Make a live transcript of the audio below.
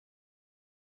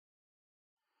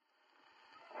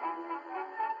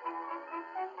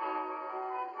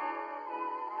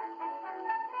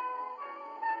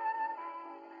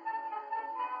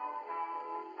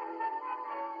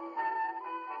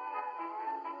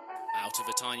Out of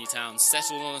a tiny town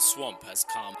settled on a swamp has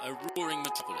come a roaring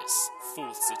metropolis,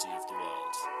 fourth city of the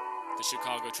world. The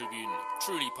Chicago Tribune,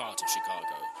 truly part of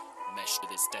Chicago, meshed with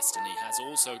its destiny, has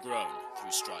also grown through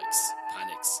strikes,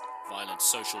 panics, violent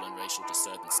social and racial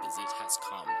disturbances. It has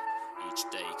come, each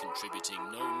day contributing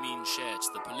no mean share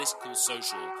to the political,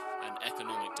 social, and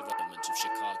economic development of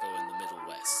Chicago and the Middle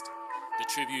West. The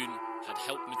Tribune had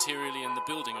helped materially in the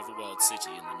building of a world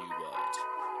city in the New World.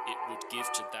 It would give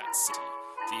to that city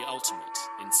the ultimate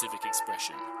in civic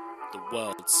expression, the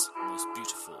world's most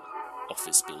beautiful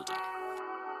office building.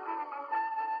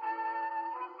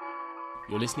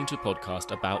 You're listening to a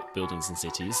podcast about buildings and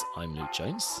cities. I'm Luke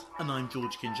Jones. And I'm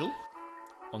George Kinjal.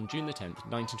 On June the 10th,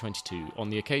 1922,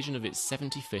 on the occasion of its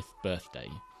 75th birthday,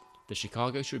 the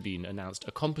Chicago Tribune announced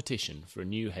a competition for a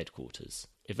new headquarters.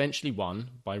 Eventually won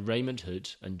by Raymond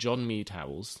and John Mead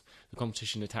Howells, the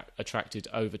competition attracted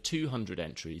over 200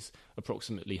 entries,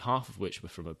 approximately half of which were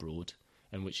from abroad,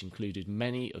 and which included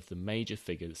many of the major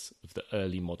figures of the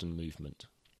early modern movement.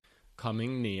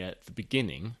 Coming near the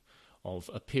beginning of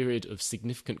a period of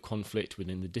significant conflict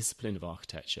within the discipline of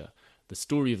architecture, the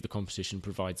story of the competition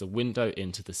provides a window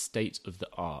into the state of the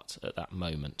art at that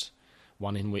moment,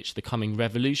 one in which the coming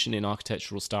revolution in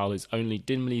architectural style is only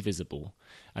dimly visible,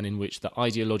 and in which the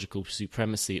ideological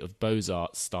supremacy of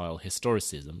Beaux-Arts style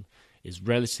historicism is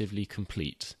relatively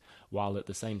complete, while at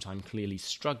the same time clearly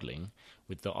struggling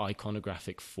with the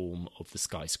iconographic form of the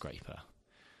skyscraper.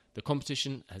 The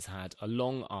competition has had a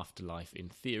long afterlife in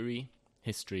theory,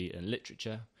 history and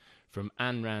literature, from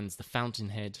Ayn Rand's The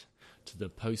Fountainhead to the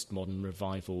postmodern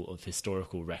revival of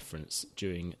historical reference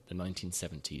during the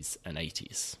 1970s and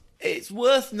 80s. It's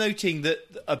worth noting that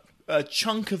a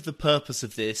chunk of the purpose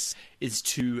of this is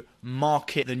to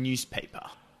market the newspaper.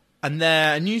 And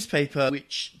they're a newspaper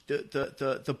which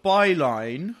the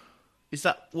byline, is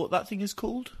that what that thing is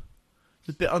called?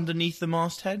 The bit underneath the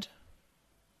masthead?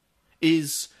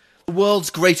 Is the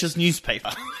world's greatest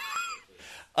newspaper.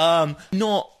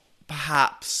 Not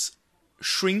perhaps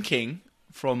shrinking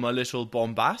from a little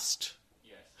bombast.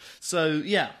 Yes. So,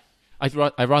 yeah.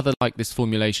 I rather like this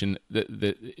formulation that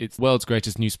it's the world's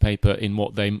greatest newspaper in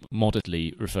what they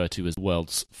modestly refer to as the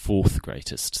world's fourth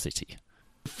greatest city.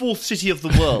 The fourth city of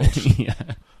the world. Yeah.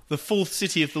 The fourth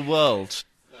city of the world.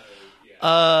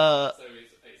 So,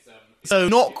 yeah.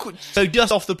 So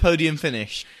just off the podium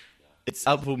finish. Yeah. It's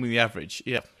outperforming the average.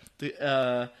 Yeah.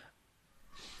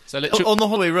 On the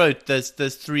Holloway Road,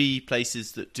 there's three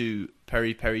places that do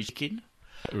peri-peri chicken.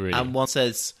 Really? And one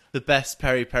says the best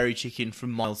peri-peri chicken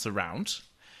from miles around.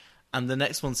 And the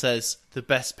next one says the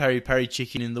best peri-peri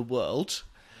chicken in the world.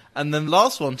 And then the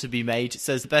last one to be made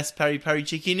says the best peri-peri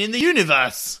chicken in the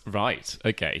universe. Right,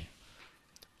 okay.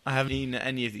 I haven't eaten at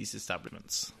any of these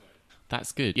establishments.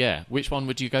 That's good, yeah. Which one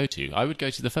would you go to? I would go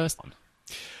to the first one.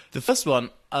 The first one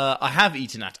I have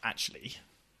eaten at, actually.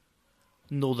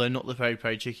 Although not the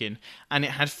peri-peri chicken, and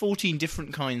it had 14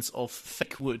 different kinds of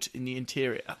fake wood in the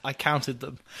interior. I counted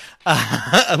them,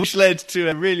 which led to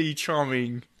a really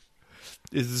charming,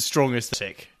 is the strongest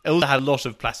aesthetic. It also had a lot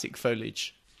of plastic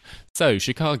foliage. So,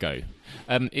 Chicago.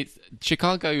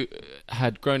 Chicago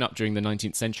had grown up during the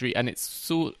 19th century, and it's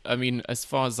as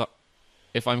far as,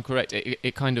 if I'm correct,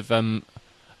 it kind of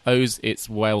owes its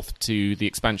wealth to the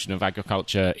expansion of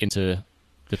agriculture into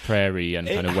the prairie and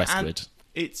kind of westward.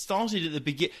 It started at the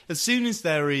beginning. As soon as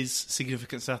there is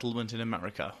significant settlement in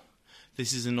America,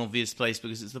 this is an obvious place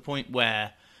because it's the point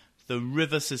where the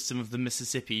river system of the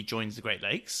Mississippi joins the Great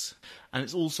Lakes. And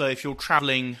it's also, if you're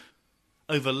travelling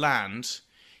over land,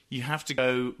 you have to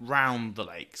go round the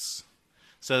lakes.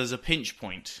 So there's a pinch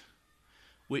point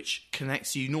which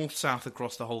connects you north-south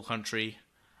across the whole country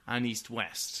and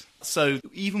east-west. So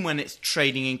even when it's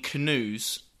trading in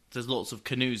canoes, there's lots of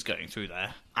canoes going through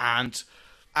there. And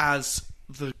as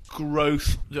the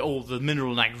growth or the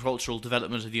mineral and agricultural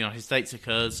development of the United States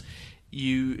occurs,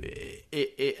 it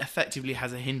effectively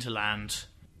has a hinterland,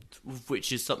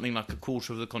 which is something like a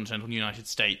quarter of the continental United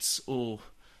States or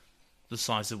the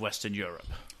size of Western Europe.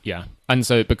 Yeah, and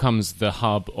so it becomes the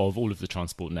hub of all of the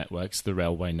transport networks, the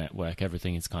railway network,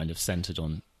 everything is kind of centred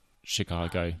on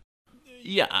Chicago.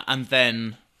 Yeah, and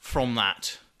then from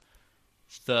that,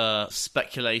 the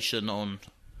speculation on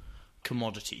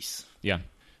commodities. Yeah.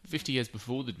 50 years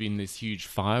before, there'd been this huge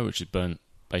fire which had burnt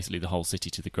basically the whole city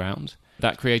to the ground.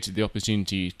 That created the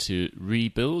opportunity to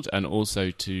rebuild and also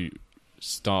to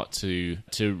start to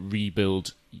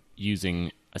rebuild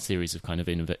using a series of kind of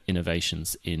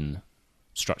innovations in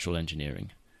structural engineering.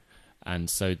 And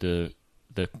so the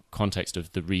context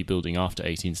of the rebuilding after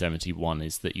 1871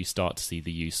 is that you start to see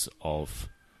the use of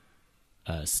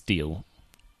steel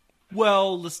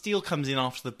Well, the steel comes in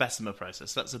after the Bessemer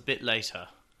process. That's a bit later.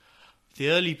 The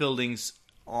early buildings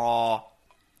are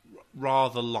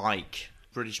rather like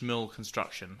British mill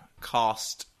construction,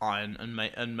 cast iron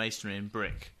and masonry and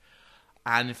brick.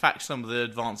 And in fact, some of the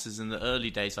advances in the early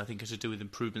days, I think, are to do with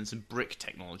improvements in brick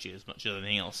technology as much as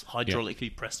anything else,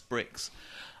 hydraulically pressed bricks.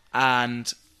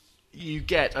 And you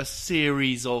get a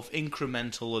series of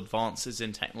incremental advances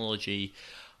in technology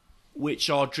which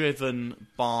are driven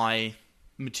by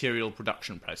material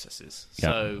production processes. Yeah.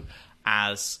 So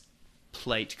as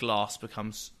plate glass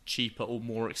becomes cheaper or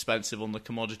more expensive on the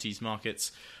commodities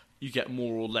markets, you get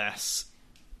more or less,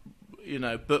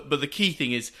 but the key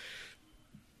thing is,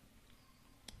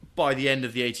 by the end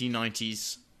of the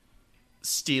 1890s,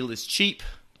 steel is cheap,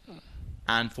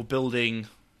 and for building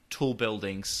tall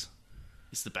buildings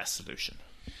is the best solution.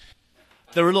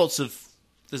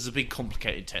 There's a big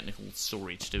complicated technical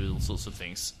story to do with all sorts of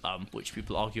things, which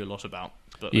people argue a lot about,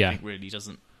 but I think really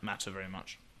doesn't matter very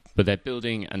much. But they're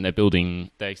building, and the buildings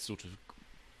are sort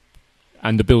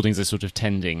of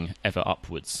tending ever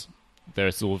upwards. There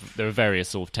are various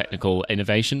sort of technical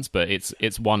innovations, but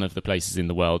it's one of the places in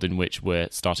the world in which we're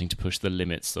starting to push the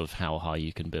limits of how high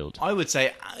you can build. I would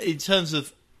say, in terms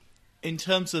of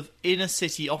inner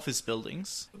city office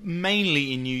buildings,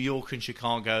 mainly in New York and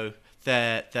Chicago,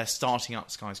 they're starting up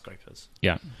skyscrapers.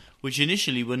 Yeah, which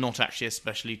initially were not actually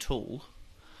especially tall,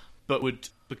 but would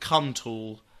become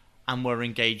tall and were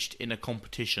engaged in a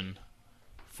competition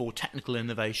for technical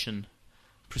innovation,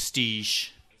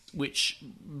 prestige, which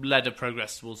led a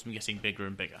progress towards them getting bigger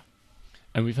and bigger.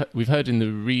 And we've heard in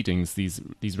the readings these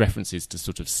references to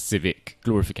sort of civic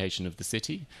glorification of the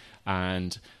city,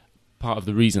 and part of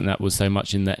the reason that was so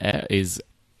much in the air is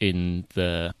in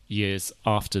the years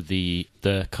after the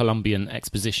Columbian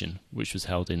Exposition, which was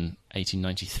held in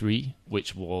 1893,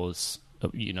 which was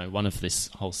one of this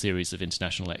whole series of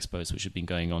international expos which had been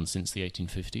going on since the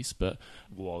 1850s, but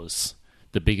was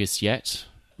the biggest yet,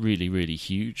 really, really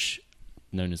huge,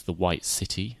 known as the White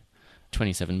City.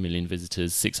 27 million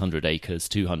visitors, 600 acres,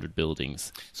 200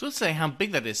 buildings. So let's say how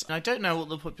big that is. I don't know what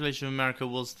the population of America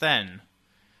was then,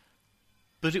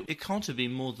 but it can't have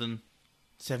been more than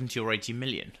 70 or 80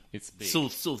 million. It's big.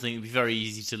 Sort of thing. It would be very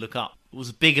easy to look up. It was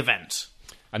a big event.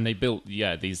 And they built,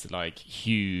 these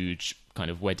huge kind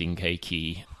of wedding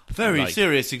cakey... Very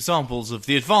serious examples of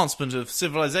the advancement of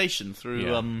civilization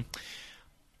through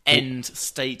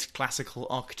end-state classical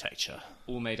architecture.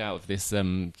 All made out of this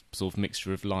sort of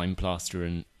mixture of lime plaster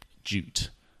and jute.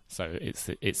 So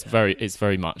it's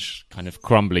very much kind of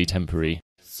crumbly, temporary.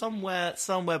 Somewhere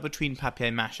between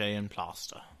papier-mâché and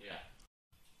plaster. Yeah.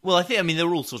 Well,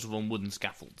 they're all sort of on wooden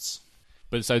scaffolds.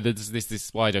 But so there's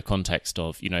this wider context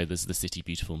of, there's the City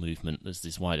Beautiful movement, there's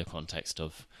this wider context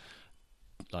of,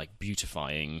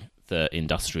 beautifying the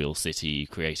industrial city,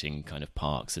 creating kind of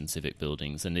parks and civic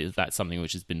buildings, and that's something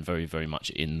which has been very, very much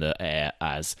in the air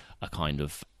as a kind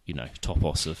of,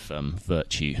 topos of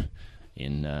virtue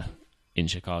in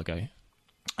Chicago.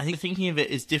 I think thinking of it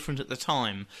is different at the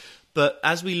time, but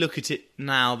as we look at it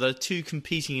now, there are two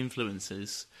competing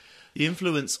influences. The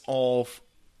influence of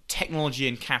technology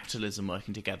and capitalism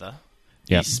working together.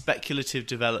 These speculative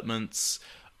developments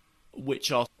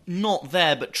which are not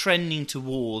there but trending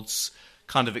towards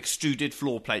kind of extruded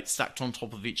floor plates stacked on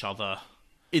top of each other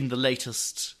in the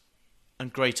latest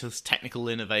and greatest technical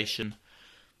innovation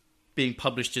being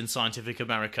published in Scientific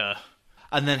America,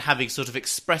 and then having sort of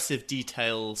expressive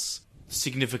details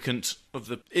significant of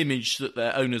the image that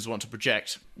their owners want to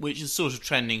project, which is sort of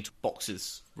trending to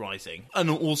boxes rising, and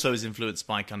also is influenced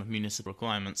by kind of municipal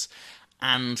requirements,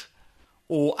 and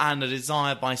a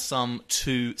desire by some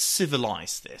to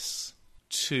civilize this,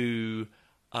 to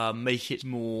make it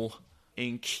more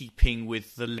in keeping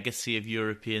with the legacy of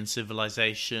European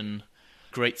civilization,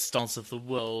 great stars of the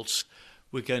world.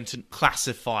 We're going to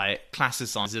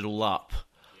classicize it all up,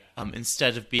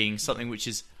 instead of being something which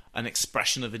is an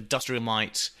expression of industrial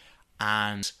might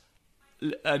and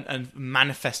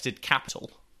manifested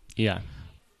capital. Yeah.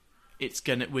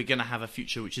 We're gonna have a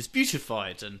future which is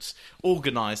beautified and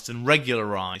organised and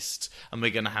regularised, and we're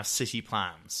gonna have city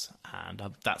plans, and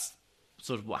that's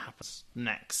sort of what happens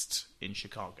next in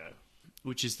Chicago,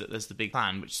 which is that there's the big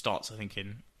plan which starts, I think,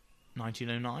 in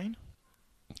 1909.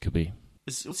 Could be.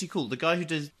 What's he called? The guy who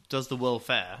does the World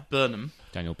Fair, Burnham.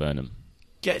 Daniel Burnham.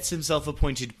 Gets himself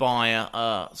appointed by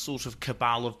a sort of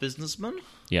cabal of businessmen.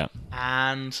 Yeah.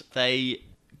 And they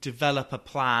develop a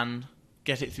plan,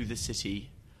 get it through the city,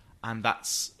 and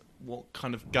that's what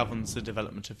kind of governs the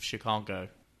development of Chicago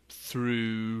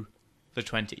through the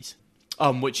 20s.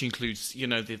 Which includes,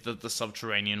 the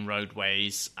subterranean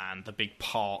roadways and the big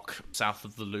park south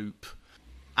of the Loop.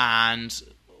 And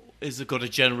has got a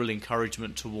general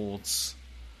encouragement towards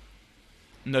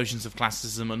notions of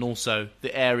classicism, and also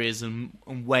the areas and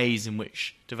ways in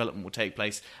which development will take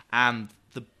place. And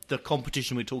the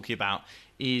competition we're talking about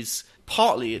is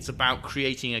partly it's about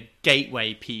creating a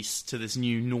gateway piece to this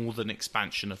new northern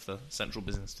expansion of the central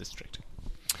business district.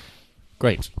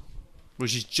 Great.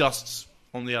 Which is just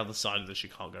on the other side of the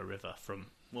Chicago River from,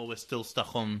 well, we're still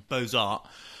stuck on Beaux-Arts.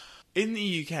 In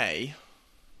the UK,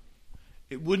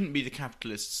 it wouldn't be the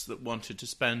capitalists that wanted to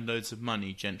spend loads of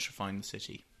money gentrifying the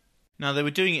city. Now, they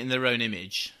were doing it in their own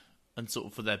image and sort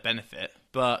of for their benefit,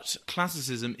 but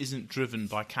classicism isn't driven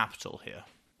by capital here.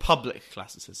 Public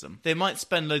classicism. They might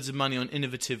spend loads of money on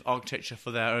innovative architecture for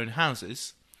their own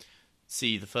houses,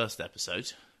 see the first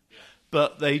episode,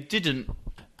 but they didn't.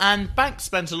 And banks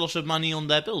spent a lot of money on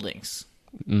their buildings.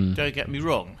 Don't get me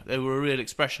wrong, they were a real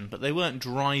expression, but they weren't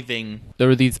driving. There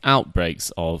are these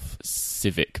outbreaks of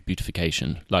civic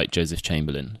beautification, like Joseph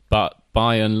Chamberlain, but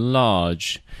by and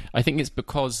large, I think it's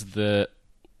because the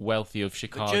wealthy of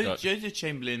Chicago... Joseph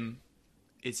Chamberlain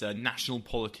is a national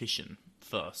politician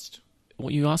first.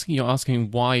 What are you asking? You're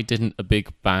asking why didn't a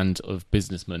big band of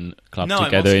businessmen club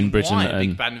together in Britain? Why a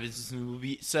big band of businessmen would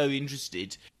be so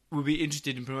interested? Would be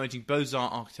interested in promoting Beaux-Arts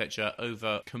architecture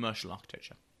over commercial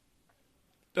architecture,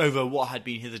 over what had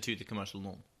been hitherto the commercial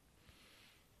norm.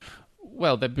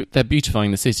 Well, they're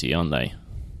beautifying the city, aren't they?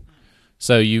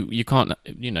 So you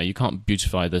can't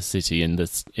beautify the city in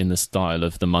the style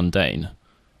of the mundane.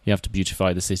 You have to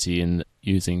beautify the city in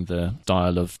using the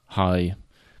style of high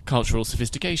cultural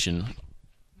sophistication.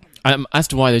 As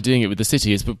to why they're doing it with the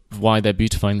city is why they're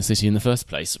beautifying the city in the first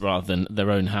place, rather than their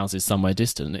own houses somewhere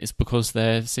distant. It's because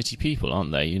they're city people,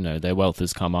 aren't they? You know, their wealth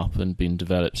has come up and been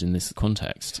developed in this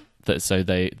context. So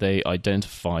they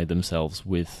identify themselves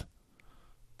with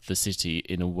the city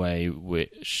in a way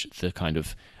which the kind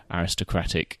of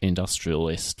aristocratic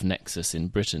industrialist nexus in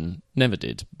Britain never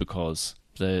did, because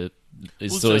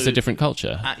it's a different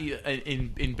culture.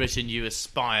 In Britain, you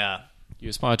aspire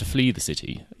to flee the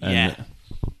city.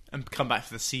 And come back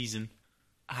for the season,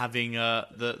 having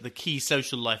the key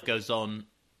social life goes on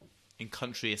in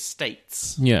country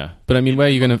estates. Yeah, but I mean, where are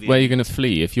you going to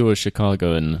flee if you're a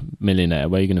Chicagoan millionaire?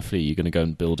 Where are you going to flee? You're going to go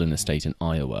and build an estate in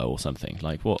Iowa or something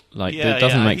like what? Like it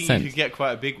doesn't make sense. You could get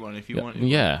quite a big one if you wanted.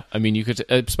 Yeah, I mean, you could.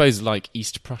 I suppose like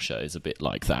East Prussia is a bit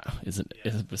like that, isn't?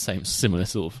 Yeah. It's the same similar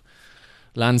sort of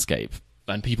landscape,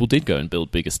 and people did go and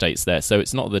build big estates there. So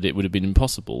it's not that it would have been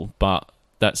impossible, but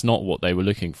that's not what they were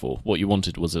looking for. What you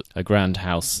wanted was a grand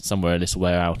house somewhere a little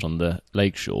way out on the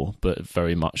lakeshore, but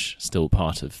very much still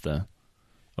part of the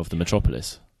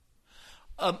metropolis.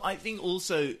 I think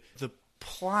also the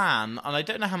plan, and I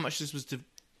don't know how much this was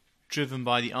driven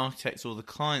by the architects or the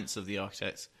clients of the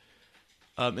architects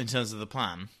in terms of the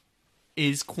plan,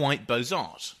 is quite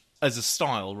Beaux-Arts as a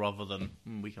style, rather than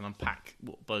we can unpack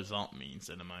what Beaux-Arts means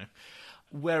in a moment.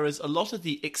 Whereas a lot of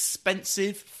the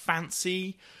expensive,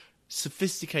 fancy,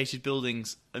 sophisticated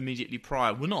buildings immediately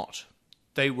prior were not.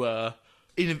 They were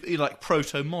like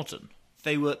proto-modern.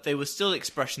 They were still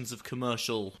expressions of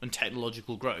commercial and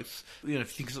technological growth. You know, if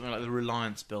you think of something like the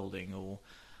Reliance Building or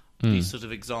these sort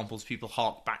of examples people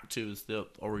hark back to as the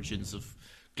origins of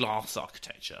glass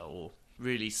architecture, or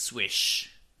really swish,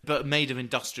 but made of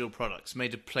industrial products,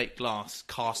 made of plate glass,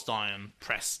 cast iron,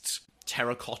 pressed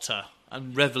terracotta,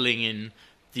 and revelling in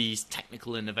these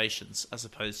technical innovations as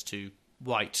opposed to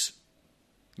white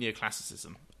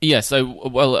neoclassicism. Yeah, so,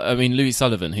 well, I mean, Louis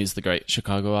Sullivan, who's the great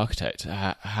Chicago architect,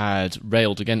 had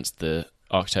railed against the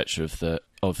architecture of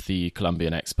the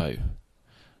Columbian Expo.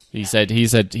 He said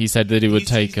that it would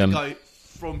take... He's the guy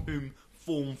from whom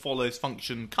form follows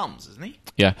function comes, isn't he?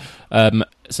 Yeah.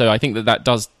 So I think that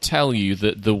does tell you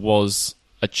that there was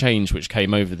a change which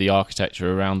came over the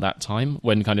architecture around that time,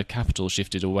 when kind of capital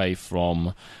shifted away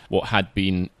from what had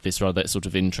been this rather sort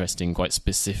of interesting, quite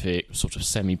specific, sort of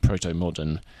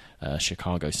semi-proto-modern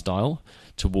Chicago style,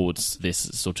 towards this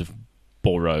sort of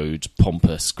borrowed,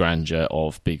 pompous grandeur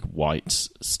of big white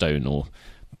stone or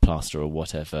plaster or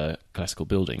whatever classical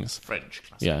buildings. French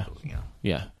classical building,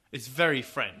 yeah. It's very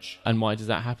French. And why does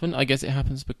that happen? I guess it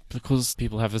happens because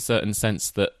people have a certain sense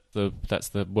that that's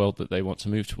the world that they want to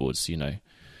move towards, you know.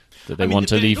 That they want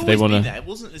to leave. They want to. It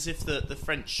wasn't as if the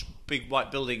French big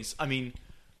white buildings. I mean,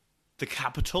 the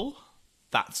Capitol,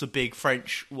 that's a big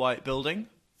French white building.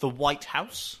 The White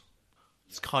House,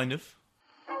 it's kind of.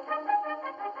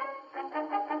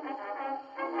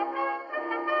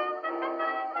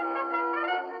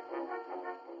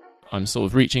 I'm sort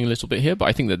of reaching a little bit here, but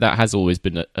I think that has always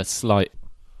been a slight,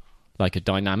 like a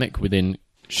dynamic within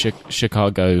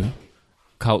Chicago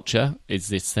culture. Is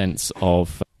this sense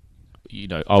of, you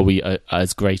know, are we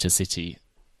as great a city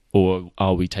Or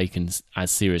are we taken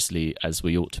as seriously as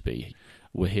we ought to be?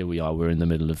 Here we are, we're in the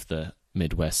middle of the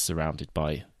Midwest, surrounded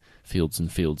by fields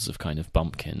and fields of kind of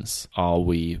bumpkins. Are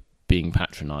we being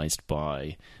patronised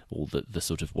by all the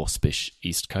sort of waspish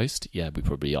East Coast? Yeah, we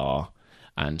probably are.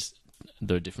 And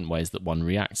there are different ways that one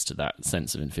reacts to that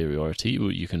sense of inferiority.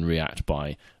 You can react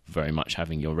by very much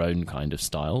having your own kind of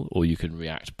style, or you can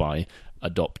react by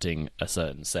adopting a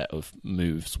certain set of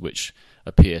moves which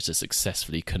appear to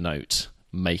successfully connote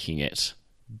making it,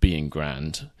 being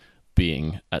grand,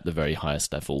 being at the very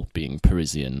highest level, being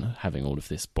Parisian, having all of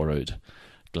this borrowed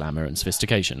glamour and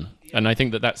sophistication. And I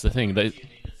think that's the thing.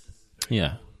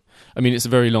 Yeah. I mean, it's a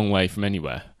very long way from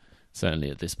anywhere, certainly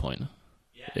at this point,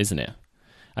 isn't it?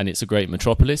 And it's a great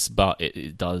metropolis, but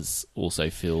it does also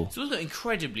feel... It's also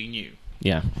incredibly new.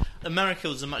 Yeah. America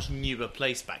was a much newer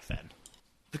place back then.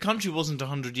 The country wasn't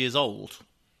 100 years old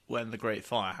when the Great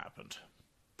Fire happened.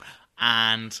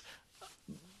 And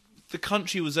the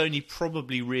country was only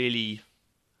probably really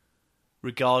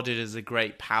regarded as a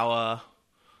great power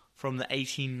from the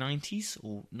 1890s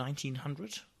or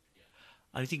 1900.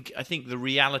 I think the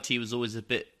reality was always a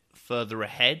bit further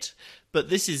ahead. But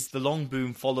this is the long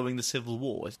boom following the Civil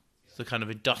War. It's the kind of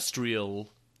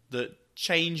the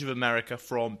change of America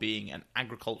from being an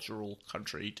agricultural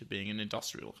country to being an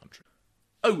industrial country.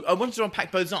 Oh, I wanted to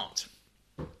unpack Beaux-Arts,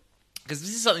 because this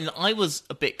is something that I was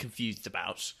a bit confused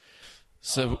about.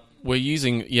 So we're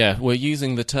using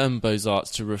the term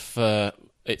Beaux-Arts to refer.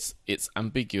 It's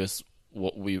ambiguous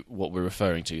what we're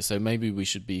referring to. So maybe we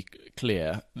should be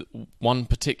clear. One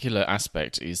particular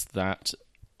aspect is that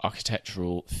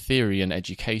architectural theory and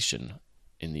education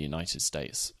in the United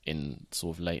States in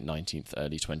sort of late 19th,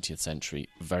 early 20th century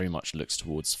very much looks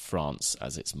towards France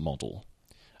as its model.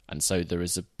 And so there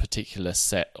is a particular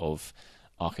set of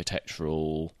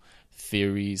architectural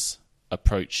theories,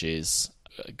 approaches,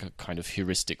 kind of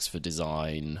heuristics for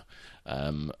design,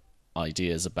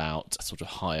 ideas about sort of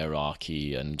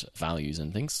hierarchy and values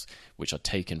and things, which are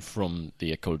taken from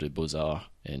the École des Beaux-Arts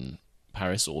in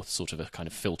Paris, or sort of a kind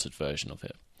of filtered version of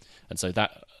it. And so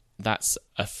that's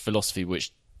a philosophy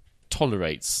which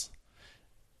tolerates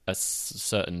a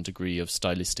certain degree of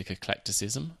stylistic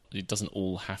eclecticism. It doesn't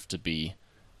all have to be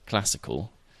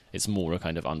classical. It's more a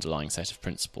kind of underlying set of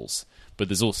principles. But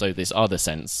there's also this other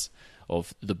sense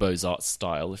of the Beaux-Arts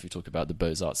style, if we talk about the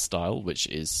Beaux-Arts style, which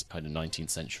is kind of 19th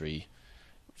century,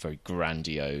 very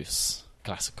grandiose,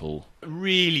 classical.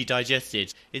 Really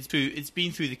digested. It's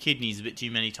been through the kidneys a bit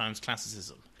too many times,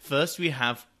 classicism. First we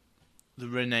have the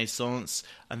Renaissance,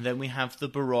 and then we have the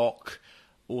Baroque,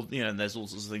 or there's all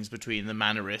sorts of things between, the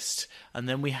Mannerist, and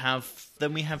then we have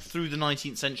through the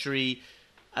 19th century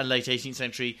and late 18th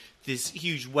century this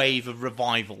huge wave of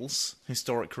revivals,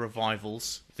 historic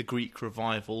revivals, the Greek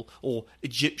revival, or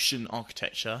Egyptian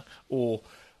architecture, or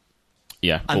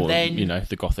then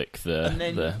the Gothic,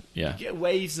 you get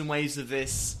waves and waves of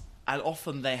this, and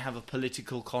often they have a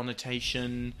political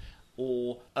connotation,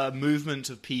 or a movement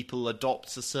of people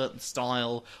adopts a certain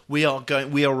style. We are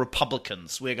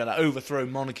Republicans. We're going to overthrow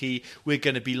monarchy. We're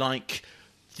going to be like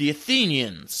the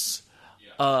Athenians.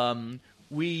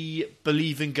 We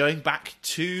believe in going back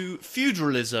to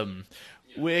feudalism.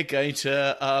 We're going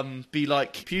to be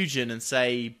like Pugin and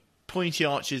say pointy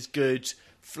arches good,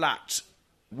 flat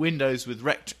windows with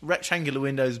rectangular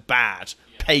windows bad,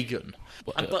 pagan.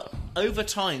 But over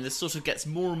time, this sort of gets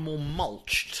more and more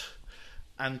mulched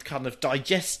and kind of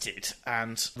digested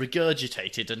and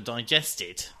regurgitated and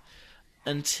digested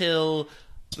until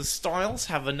the styles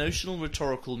have a notional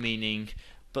rhetorical meaning,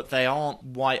 but they aren't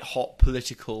white-hot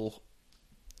political.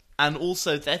 And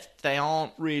also, they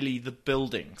aren't really the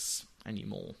buildings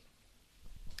anymore.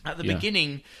 At the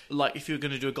beginning, like if you were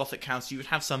going to do a Gothic house, you would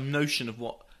have some notion of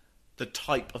what the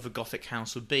type of a Gothic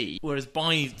house would be. Whereas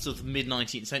by sort of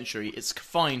mid-19th century, it's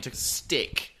fine to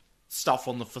stick stuff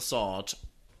on the facade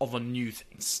of a new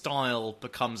thing. Style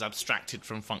becomes abstracted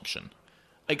from function,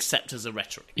 except as a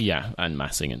rhetoric. Yeah, and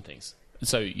massing and things.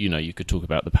 So, you could talk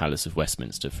about the Palace of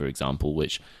Westminster, for example,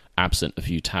 which, absent a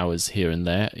few towers here and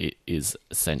there, it is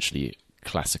essentially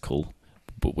classical,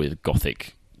 but with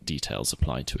Gothic details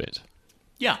applied to it.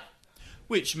 Yeah,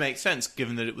 which makes sense,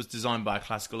 given that it was designed by a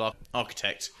classical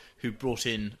architect who brought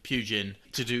in Pugin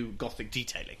to do Gothic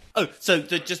detailing. Oh, so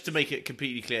just to make it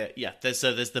completely clear, there's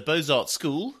the Beaux-Arts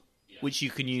school, which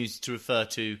you can use to refer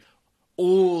to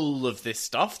all of this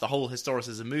stuff, the whole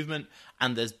historicism movement,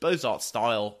 and there's Beaux-Arts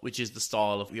style, which is the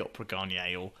style of the Opera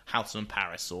Garnier or Haussmann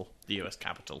Paris or the US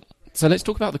Capitol. So let's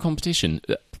talk about the competition.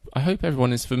 I hope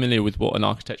everyone is familiar with what an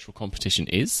architectural competition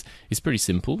is. It's pretty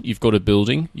simple. You've got a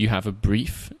building, you have a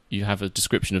brief, you have a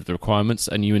description of the requirements,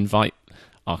 and you invite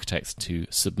architects to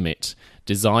submit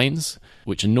designs,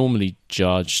 which are normally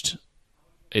judged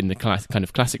in the kind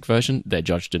of classic version. They're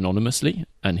judged anonymously,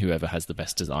 and whoever has the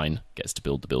best design gets to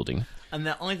build the building. And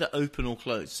they're either open or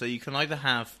closed. So you can either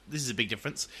have, this is a big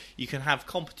difference, you can have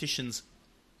competitions.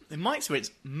 In my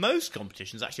experience, most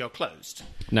competitions actually are closed.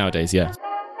 Nowadays, yeah.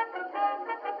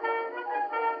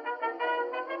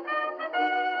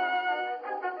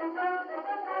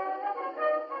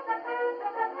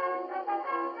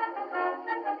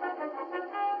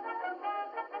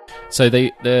 So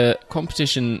the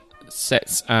competition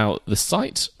sets out the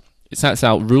site. It sets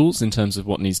out rules in terms of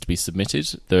what needs to be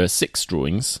submitted. There are 6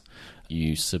 drawings.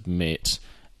 You submit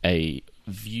a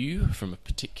view from a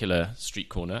particular street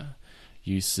corner.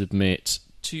 You submit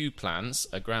 2 plans,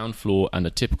 a ground floor and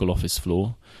a typical office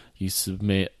floor. You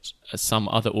submit some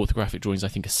other orthographic drawings, I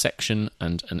think a section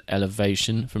and an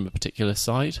elevation from a particular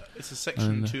side. It's a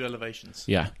section, 2 elevations.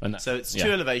 Yeah. So it's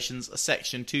 2 elevations, a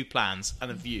section, 2 plans,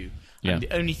 and a view. And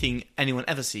the only thing anyone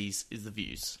ever sees is the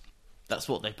views. That's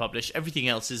what they publish. Everything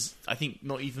else is, I think,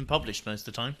 not even published most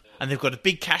of the time. And they've got a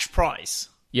big cash prize.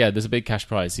 Yeah, there's a big cash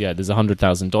prize. Yeah, there's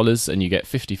 $100,000, and you get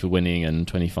 50 for winning and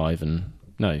 25 and...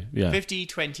 No, yeah. 50,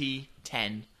 20,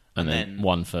 10... And then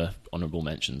 1 for honourable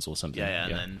mentions or something. Yeah.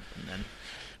 And then...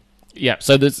 Yeah,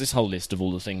 so there's this whole list of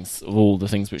all the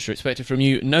things which are expected from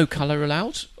you. No colour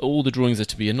allowed. All the drawings are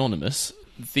to be anonymous.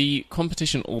 The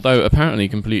competition, although apparently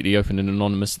completely open and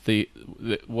anonymous,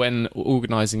 when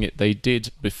organising it, they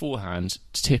did beforehand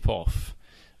tip off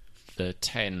the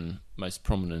 10 most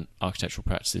prominent architectural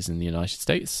practices in the United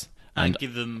States. And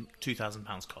give them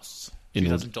 £2,000 costs.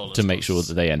 $2,000 to make sure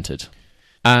that they entered.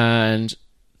 And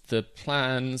the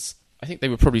plans, I think they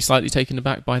were probably slightly taken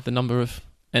aback by the number of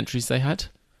entries they had.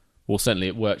 Well, certainly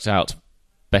it worked out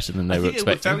better than they were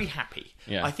expecting. They were very happy.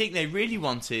 Yeah. I think they really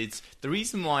wanted...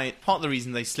 Part of the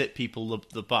reason they slipped people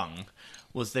the bung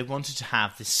was they wanted to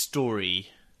have this story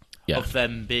of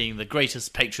them being the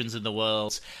greatest patrons in the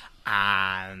world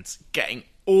and getting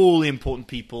all the important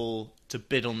people to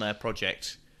bid on their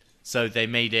project. So they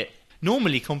made it...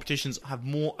 Normally, competitions have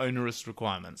more onerous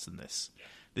requirements than this.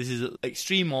 This is an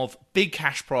extreme of big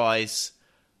cash prize,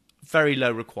 very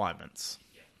low requirements.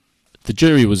 The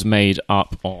jury was made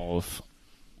up of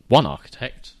 1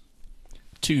 architect,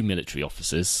 2 military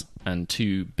officers, and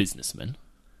 2 businessmen.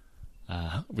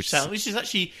 Which is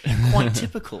actually quite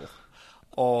typical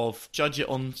of judge it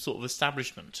on sort of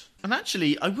establishment. And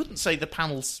actually, I wouldn't say the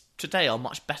panels today are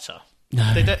much better.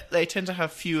 No. They tend to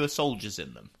have fewer soldiers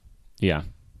in them. Yeah.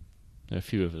 There are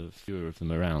fewer of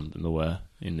them around than there were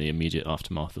in the immediate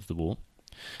aftermath of the war.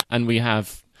 And we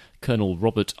have Colonel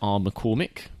Robert R.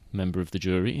 McCormick, member of the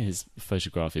jury. His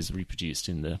photograph is reproduced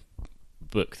in the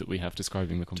book that we have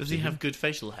describing the competition. Does he have good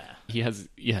facial hair? He has,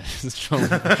 strong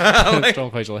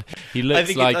facial hair. He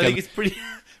looks I think it's pretty...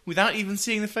 Without even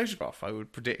seeing the photograph, I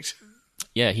would predict.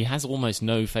 Yeah, he has almost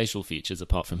no facial features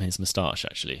apart from his moustache,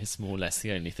 actually. It's more or less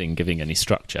the only thing giving any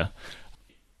structure.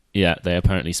 Yeah, they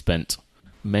apparently spent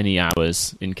many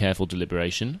hours in careful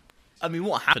deliberation. I mean,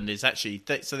 what happened is actually...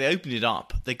 So they opened it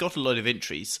up, they got a lot of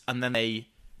entries, and then they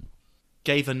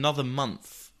gave another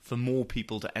month for more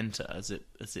people to enter as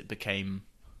it became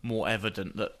more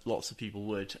evident that lots of people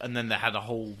would. And then they had a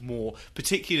whole more...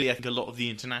 Particularly, I think a lot of the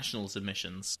international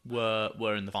submissions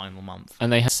were in the final month.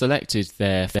 And they had selected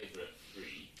their favourite 3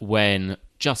 when,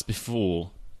 just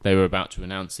before they were about to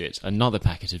announce it, another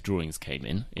packet of drawings came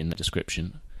in the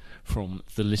description, from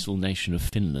the little nation of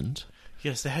Finland.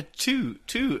 Yes, they had two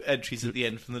entries at the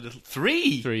end from the little...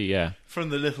 Three, yeah. From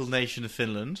the little nation of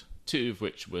Finland. 2 of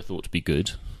which were thought to be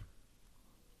good.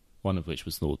 1 of which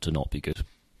was thought to not be good.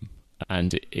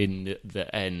 And in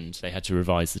the end, they had to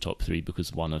revise the top 3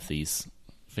 because one of these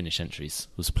Finnish entries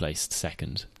was placed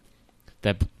second.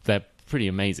 They're pretty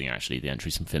amazing, actually, the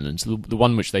entries from Finland. So the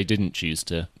one which they didn't choose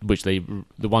to... The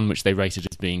one which they rated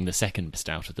as being the second best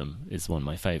out of them is one of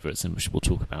my favourites, and which we'll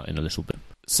talk about in a little bit.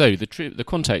 So the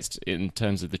context in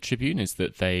terms of the Tribune is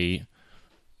that they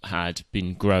had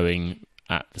been growing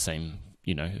at the same...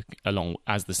 along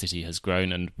as the city has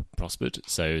grown and prospered,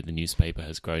 so the newspaper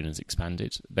has grown and has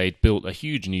expanded. They'd built a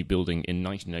huge new building in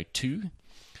 1902,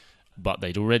 but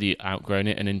they'd already outgrown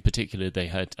it, and in particular they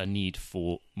had a need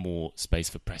for more space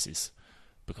for presses,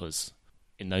 because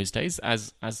in those days,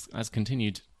 as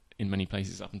continued in many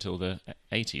places up until the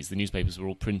 80s, the newspapers were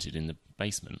all printed in the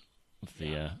basement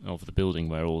of the building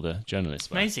where all the journalists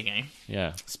were. Amazing, eh?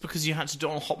 Yeah. It's because you had to do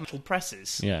it on hot metal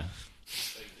presses. Yeah.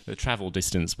 The travel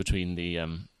distance between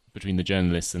the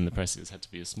journalists and the presses had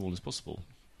to be as small as possible.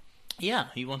 Yeah,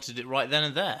 he wanted it right then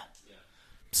and there.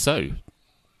 So,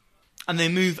 and they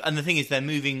move, and the thing is, they're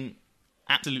moving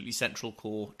absolutely central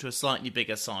core to a slightly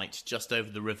bigger site just over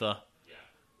the river,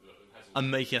 and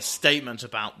making a statement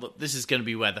about that this is going to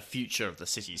be where the future of the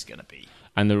city is going to be.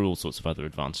 And there are all sorts of other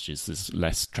advantages. There's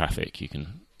less traffic. They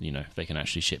can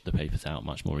actually ship the papers out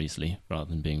much more easily rather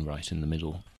than being right in the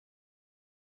middle.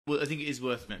 Well, I think it is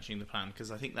worth mentioning the plan,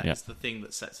 because I think that is the thing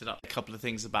that sets it up. A couple of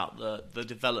things about the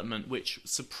development which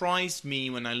surprised me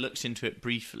when I looked into it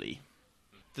briefly.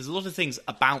 There's a lot of things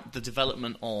about the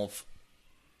development of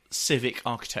civic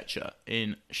architecture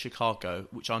in Chicago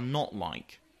which are not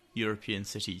like European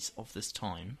cities of this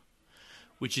time,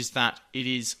 which is that it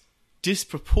is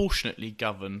disproportionately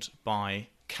governed by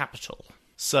capital.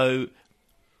 So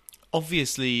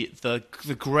obviously the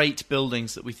great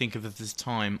buildings that we think of at this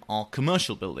time are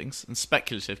commercial buildings and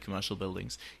speculative commercial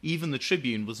buildings. Even the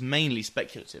Tribune was mainly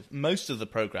speculative. Most of the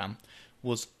programme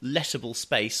was lettable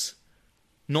space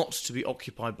not to be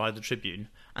occupied by the Tribune,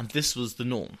 and this was the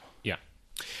norm. Yeah.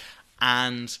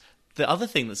 And the other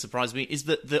thing that surprised me is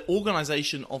that the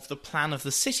organisation of the plan of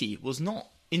the city was not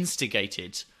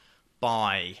instigated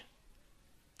by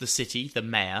the city, the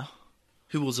mayor,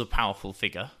 who was a powerful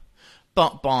figure,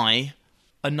 but by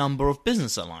a number of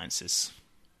business alliances.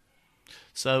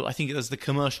 So I think there's the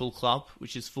Commercial Club,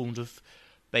 which is formed of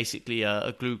basically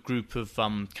a group of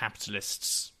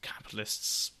capitalists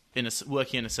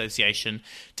working in association,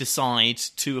 decide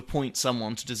to appoint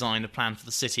someone to design a plan for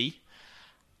the city,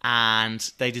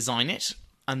 and they design it,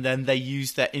 and then they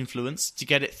use their influence to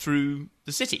get it through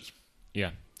the city.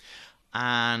 Yeah.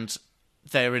 And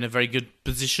they're in a very good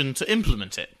position to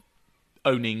implement it,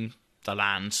 owning the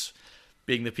land,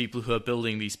 being the people who are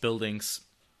building these buildings.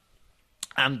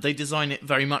 And they design it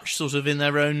very much sort of in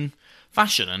their own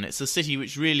fashion, and it's a city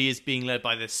which really is being led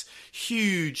by this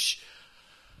huge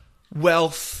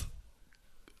wealth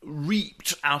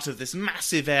reaped out of this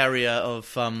massive area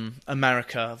of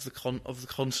America, of the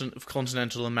continent of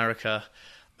continental America,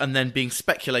 and then being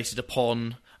speculated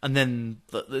upon, and then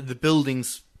the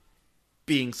buildings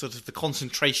being sort of the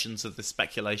concentrations of the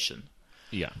speculation.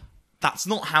 Yeah. That's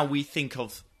not how we think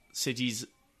of cities,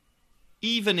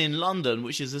 even in London,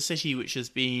 which is a city which has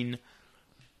been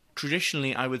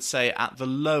traditionally, I would say, at the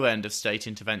low end of state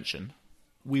intervention.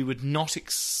 We would not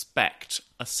expect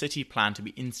a city plan to be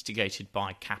instigated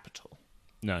by capital.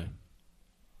 No.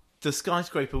 The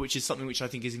skyscraper, which is something which I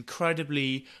think is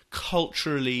incredibly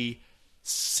culturally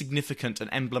significant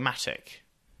and emblematic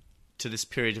to this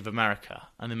period of America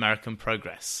and American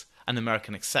progress and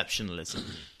American exceptionalism,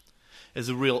 is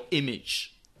a real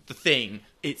image. The thing,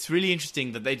 it's really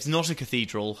interesting that it's not a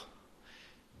cathedral,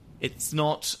 it's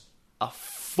not a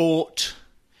fort,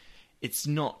 it's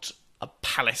not a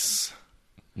palace.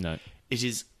 No. It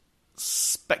is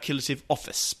speculative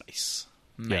office space,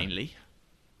 mainly,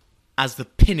 as the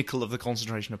pinnacle of the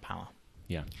concentration of power.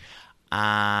 Yeah.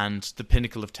 And the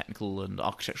pinnacle of technical and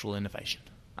architectural innovation.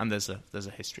 And there's a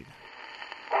history there.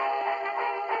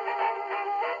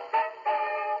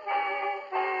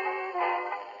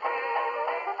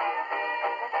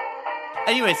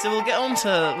 Anyway, so we'll get on.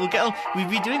 We'll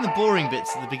be doing the boring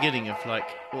bits at the beginning of like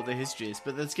what the history is,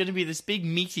 but there's going to be this big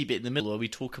meaty bit in the middle where we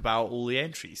talk about all the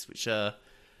entries, which are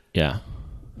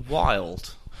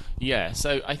wild. Yeah.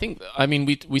 So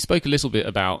we spoke a little bit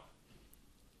about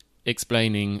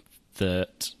explaining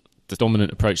that the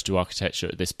dominant approach to architecture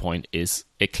at this point is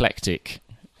eclectic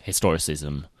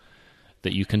historicism,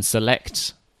 that you can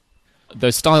select.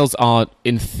 Those styles are,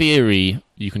 in theory,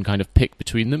 you can kind of pick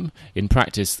between them. In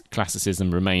practice,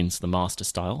 classicism remains the master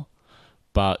style.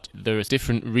 But there are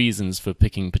different reasons for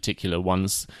picking particular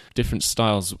ones. Different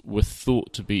styles were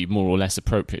thought to be more or less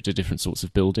appropriate to different sorts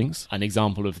of buildings. An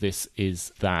example of this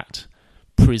is that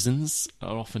prisons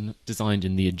are often designed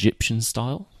in the Egyptian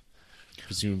style.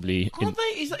 Presumably... Aren't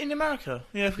they? Is that in America?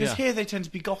 Yeah, because here they tend to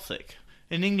be Gothic.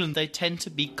 In England, they tend to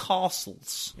be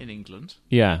castles in England.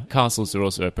 Yeah, castles are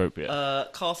also appropriate.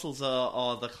 Castles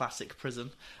are the classic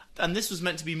prison. And this was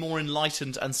meant to be more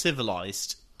enlightened and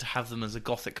civilised, to have them as a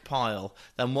Gothic pile,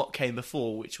 than what came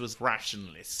before, which was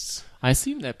rationalists. I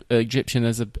assume they're Egyptian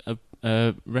as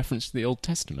a reference to the Old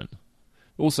Testament.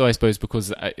 Also, I suppose,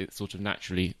 because it sort of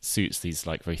naturally suits these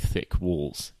like very thick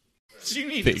walls. Do you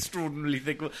need extraordinarily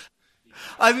thick walls?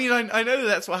 I mean, I know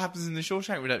that's what happens in the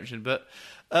Shawshank Redemption, but...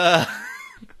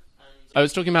 I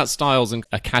was talking about styles and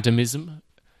academism,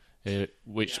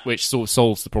 which sort of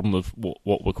solves the problem of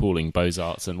what we're calling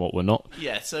Beaux-Arts and what we're not.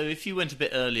 Yeah, so if you went a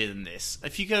bit earlier than this,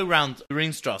 if you go around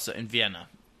Ringstrasse in Vienna,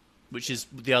 which is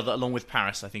the other, along with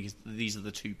Paris, I think these are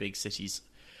the two big cities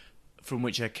from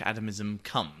which academism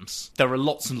comes. There are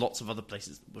lots and lots of other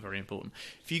places that were very important.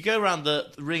 If you go around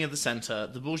the ring of the centre,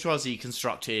 the bourgeoisie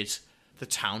constructed the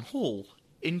town hall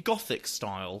in Gothic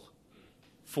style.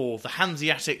 for the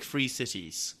Hanseatic free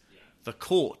cities, the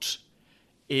court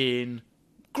in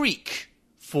Greek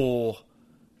for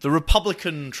the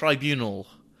Republican Tribunal,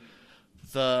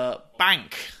 the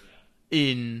bank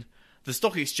in the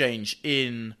stock exchange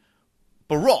in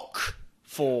Baroque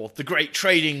for the great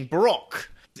trading Baroque,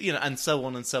 and so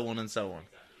on and so on and so on.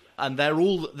 And they're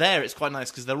all there. It's quite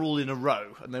nice because they're all in a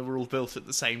row and they were all built at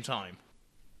the same time.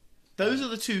 Those are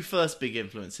the two first big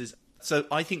influences. So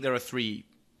I think there are three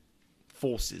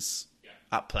forces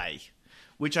at play,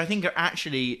 which I think are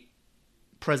actually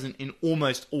present in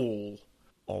almost all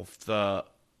of the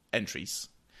entries.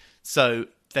 So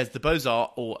there's the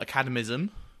Beaux-Arts or academism.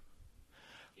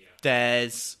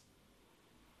 There's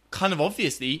kind of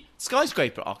obviously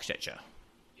skyscraper architecture,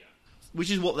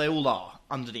 which is what they all are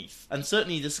underneath. And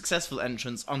certainly the successful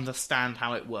entrants understand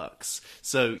how it works.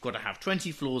 So you've got to have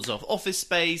 20 floors of office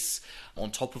space.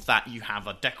 On top of that, you have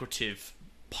a decorative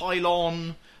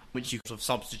pylon, which you sort of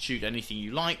substitute anything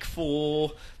you like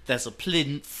for. There's a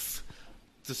plinth.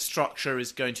 The structure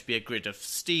is going to be a grid of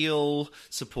steel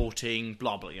supporting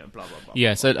blah, blah, blah, blah, blah.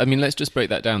 Yeah, so, let's just break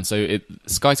that down. So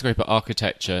skyscraper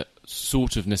architecture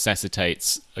sort of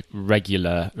necessitates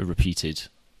regular, repeated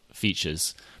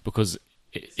features, because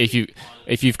if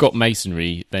you've got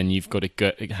masonry, then you've got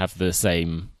to have the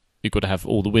same. You've got to have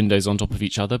all the windows on top of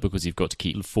each other because you've got to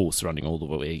keep the force running all the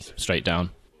way straight down.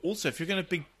 Also, if you're going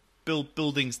to build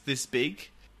buildings this big,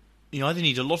 you either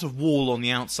need a lot of wall on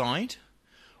the outside,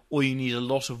 or you need a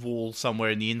lot of wall somewhere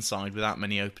in the inside without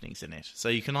many openings in it. So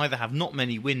you can either have not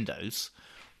many windows,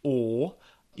 or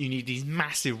you need these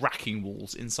massive racking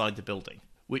walls inside the building,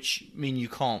 which mean you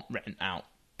can't rent out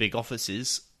big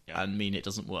offices and mean it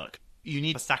doesn't work. You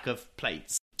need a stack of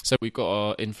plates. So we've got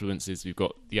our influences, we've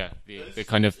got the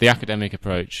kind of the academic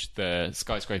approach, the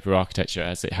skyscraper architecture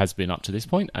as it has been up to this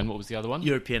point, and what was the other one?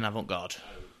 European avant-garde,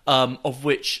 of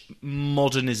which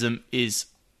modernism is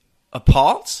a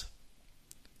part,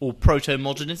 or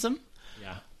proto-modernism.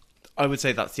 Yeah. I would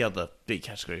say that's the other big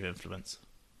category of influence.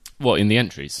 What, in the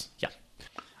entries? Yeah.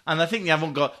 And I think the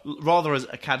avant-garde, rather as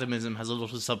academism has a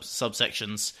lot of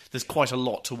subsections, there's quite a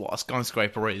lot to what a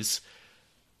skyscraper is.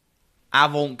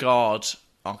 Avant-garde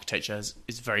architecture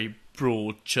is very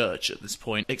broad church at this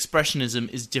point. Expressionism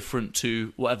is different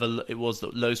to whatever it was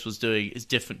that Loos was doing, is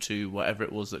different to whatever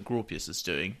it was that Gropius is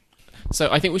doing. So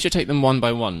I think we should take them one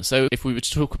by one. So if we were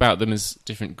to talk about them as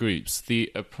different groups,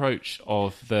 the approach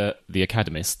of the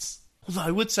academists... Although I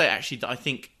would say, actually, that I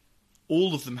think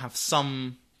all of them have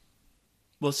some...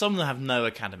 Well, some of them have no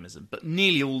academism, but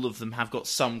nearly all of them have got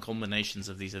some combinations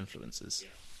of these influences.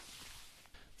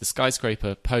 The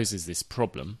skyscraper poses this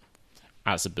problem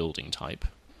as a building type.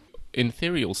 In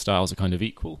theory, all styles are kind of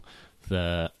equal.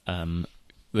 The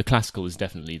classical is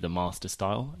definitely the master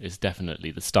style. It's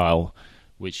definitely the style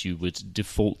which you would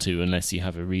default to unless you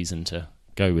have a reason to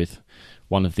go with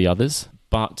one of the others.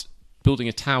 But building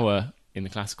a tower in the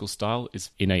classical style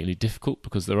is innately difficult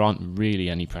because there aren't really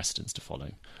any precedents to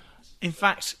follow. In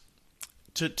fact,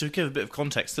 to give a bit of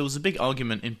context, there was a big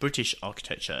argument in British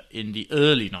architecture in the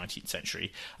early 19th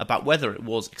century about whether it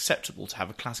was acceptable to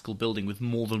have a classical building with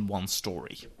more than one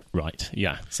story. Right,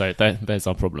 yeah. So there's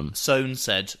our problem. Sloan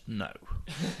said no.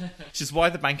 Which is why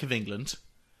the Bank of England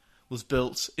was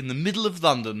built in the middle of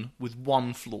London with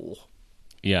one floor.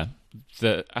 Yeah.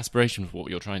 The aspiration of what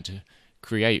you're trying to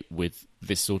create with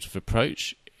this sort of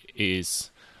approach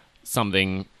is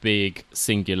something big,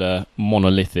 singular,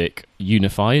 monolithic,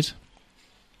 unified,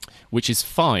 which is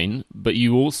fine, but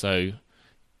you also...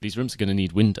 These rooms are going to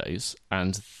need windows,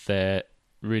 and there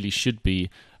really should be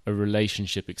a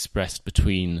relationship expressed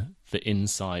between the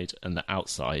inside and the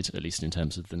outside, at least in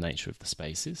terms of the nature of the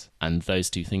spaces, and those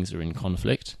two things are in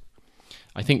conflict.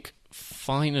 I think,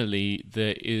 finally,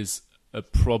 there is a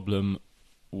problem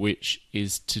which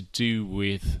is to do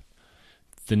with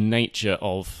the nature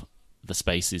of the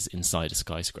spaces inside a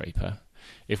skyscraper.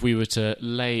 If we were to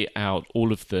lay out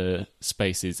all of the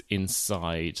spaces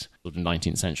inside the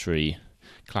 19th century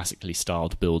classically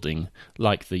styled building,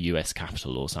 like the US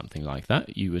Capitol or something like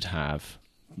that, you would have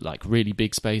like really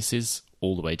big spaces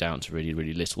all the way down to really,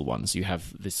 really little ones. You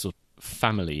have this sort of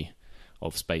family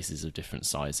of spaces of different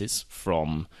sizes,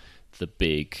 from the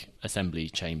big assembly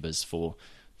chambers for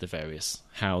the various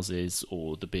houses,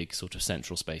 or the big sort of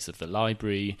central space of the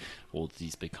library, or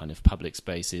these big kind of public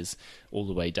spaces, all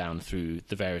the way down through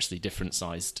the variously different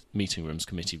sized meeting rooms,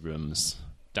 committee rooms,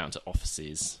 down to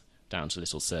offices, down to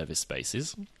little service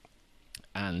spaces.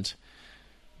 And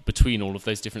between all of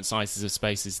those different sizes of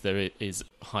spaces there is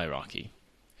hierarchy,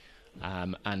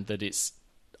 and that it's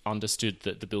understood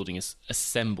that the building is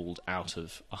assembled out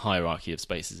of a hierarchy of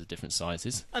spaces of different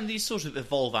sizes. And these sort of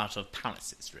evolve out of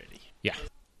palaces, really. Yeah.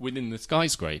 Within the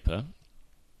skyscraper,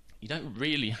 you don't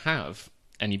really have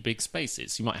any big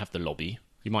spaces. You might have the lobby,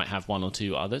 you might have one or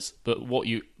two others, but what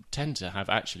you tend to have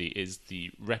actually is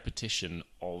the repetition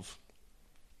of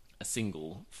a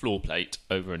single floor plate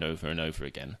over and over and over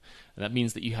again. And that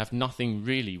means that you have nothing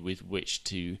really with which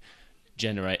to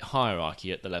generate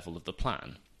hierarchy at the level of the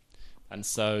plan. And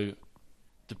so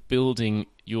the building,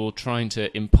 you're trying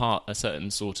to impart a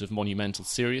certain sort of monumental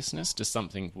seriousness to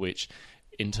something which,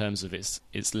 in terms of its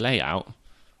layout,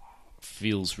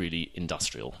 feels really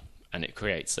industrial, and it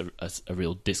creates a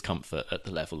real discomfort at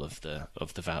the level of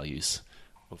the values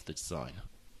of the design.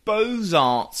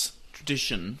 Beaux-Arts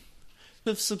tradition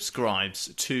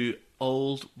subscribes to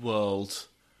old world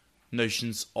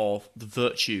notions of the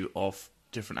virtue of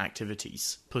different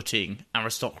activities, putting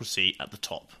aristocracy at the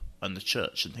top and the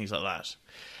church and things like that.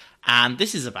 And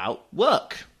this is about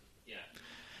work. Yeah.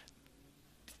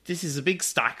 This is a big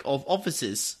stack of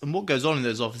offices, and what goes on in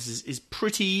those offices is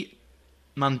pretty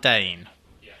mundane.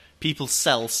 Yeah. People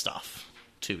sell stuff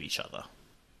to each other.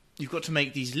 You've got to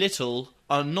make these little,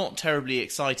 are not terribly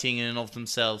exciting in and of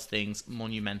themselves things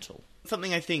monumental.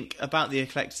 Something I think about the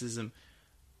eclecticism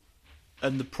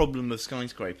and the problem of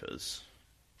skyscrapers,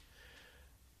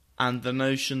 and the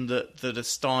notion that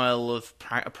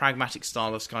a pragmatic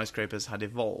style of skyscrapers had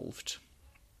evolved,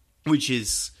 which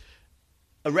is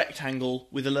a rectangle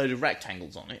with a load of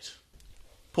rectangles on it,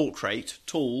 portrait,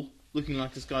 tall, looking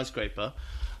like a skyscraper,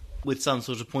 with some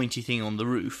sort of pointy thing on the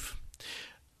roof.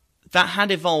 That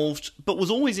had evolved, but was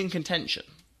always in contention,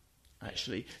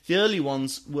 actually. The early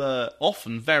ones were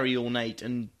often very ornate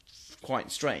and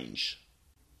quite strange.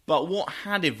 But what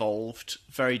had evolved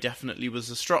very definitely was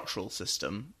a structural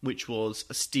system, which was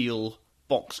a steel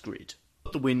box grid.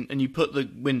 And you put the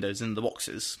windows in the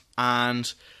boxes,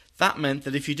 and that meant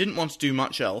that if you didn't want to do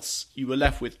much else, you were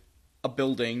left with a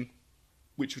building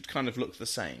which would kind of look the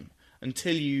same,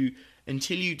 until you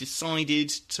decided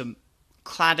to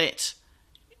clad it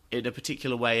in a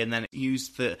particular way and then use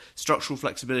the structural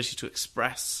flexibility to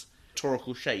express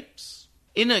rhetorical shapes.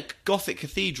 In a Gothic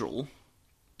cathedral,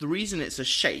 the reason it's a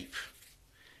shape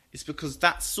is because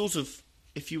that's sort of,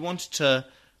 if you wanted to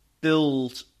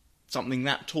build something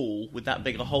that tall with that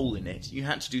big a hole in it, you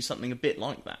had to do something a bit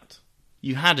like that.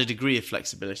 You had a degree of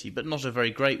flexibility, but not a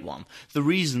very great one. The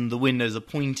reason the windows are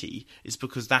pointy is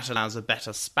because that allows a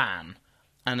better span,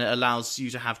 and it allows you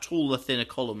to have taller, thinner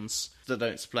columns that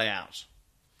don't splay out.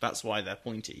 That's why they're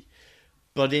pointy.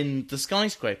 But in the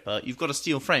skyscraper, you've got a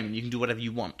steel frame and you can do whatever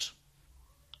you want.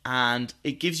 And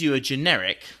it gives you a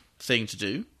generic thing to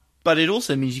do, but it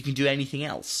also means you can do anything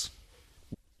else.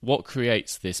 What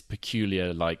creates this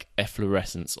peculiar,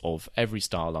 efflorescence of every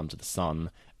style under the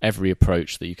sun, every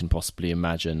approach that you can possibly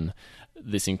imagine,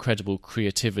 this incredible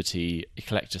creativity,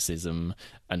 eclecticism,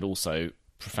 and also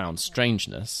profound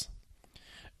strangeness?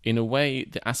 In a way,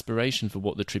 the aspiration for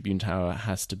what the Tribune Tower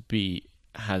has to be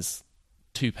has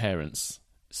two parents,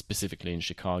 specifically in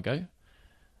Chicago.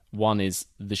 One is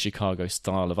the Chicago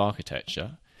style of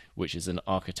architecture, which is an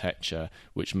architecture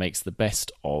which makes the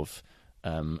best of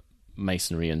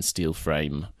masonry and steel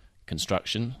frame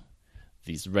construction,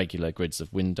 these regular grids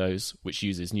of windows, which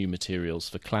uses new materials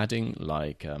for cladding,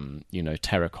 like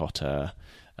terracotta,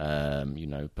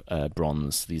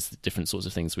 bronze, these different sorts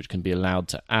of things which can be allowed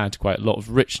to add quite a lot of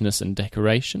richness and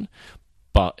decoration,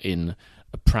 but in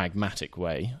a pragmatic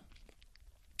way.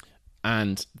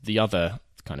 And the other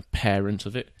kind of parent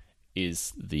of it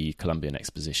is the Columbian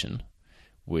Exposition,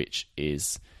 which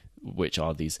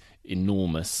are these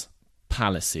enormous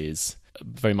palaces,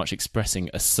 very much expressing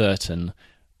a certain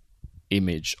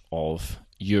image of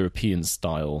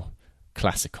European-style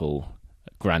classical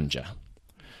grandeur.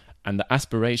 And the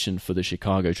aspiration for the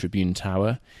Chicago Tribune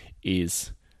Tower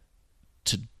is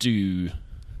to do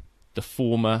the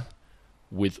former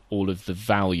with all of the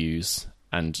values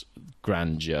and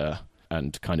grandeur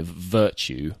and kind of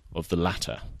virtue of the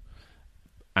latter.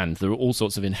 And there are all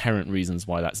sorts of inherent reasons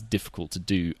why that's difficult to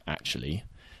do, actually.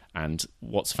 And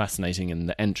what's fascinating in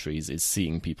the entries is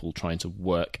seeing people trying to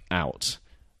work out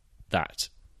that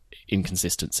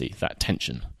inconsistency, that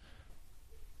tension.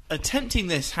 Attempting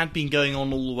this had been going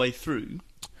on all the way through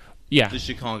the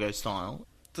Chicago style.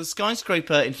 The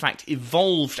skyscraper, in fact,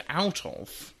 evolved out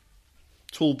of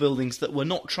tall buildings that were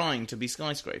not trying to be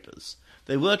skyscrapers.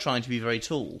 They were trying to be very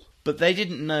tall, but they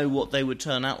didn't know what they would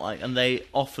turn out like, and they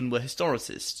often were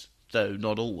historicists, though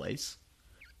not always.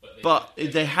 But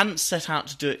they hadn't set out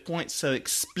to do it quite so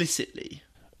explicitly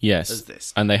as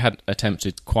this. And they had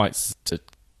attempted quite to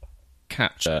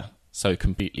capture so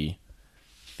completely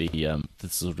the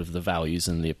sort of the values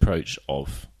and the approach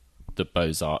of the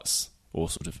Beaux-Arts, or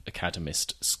sort of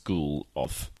academist school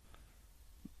of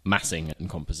massing and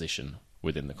composition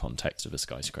within the context of a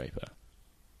skyscraper.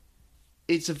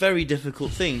 It's a very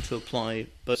difficult thing to apply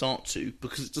Bose art to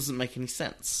because it doesn't make any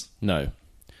sense. No.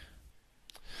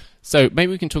 So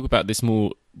maybe we can talk about this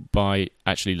more by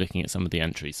actually looking at some of the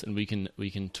entries, and we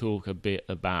can talk a bit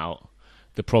about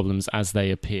the problems as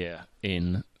they appear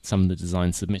in some of the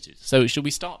designs submitted. So shall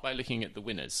we start by looking at the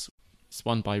winners? It's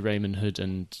one by Raymond Hood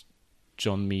and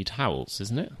John Mead Howells,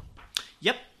 isn't it?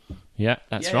 Yep. Yeah,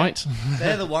 that's right.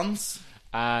 They're the ones.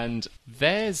 And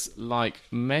there's, like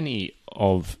many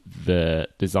of the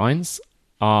designs,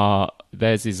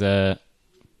 theirs is a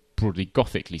broadly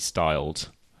Gothically styled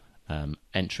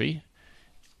entry.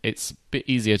 It's a bit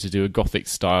easier to do a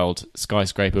Gothic-styled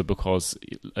skyscraper because,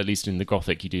 at least in the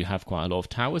Gothic, you do have quite a lot of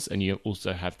towers, and you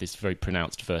also have this very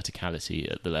pronounced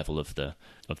verticality at the level of the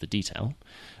detail,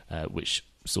 which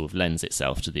sort of lends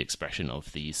itself to the expression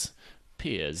of these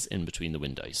piers in between the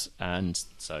windows. And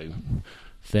so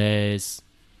theirs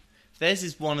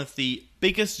is one of the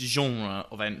biggest genre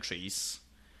of entries.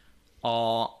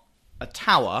 Are a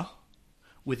tower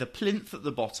with a plinth at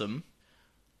the bottom,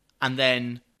 and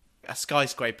then a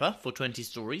skyscraper for 20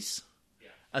 stories. Yeah.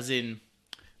 As in,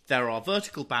 there are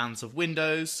vertical bands of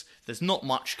windows, there's not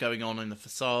much going on in the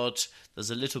facade, there's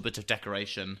a little bit of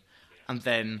decoration, and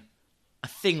then a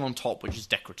thing on top which is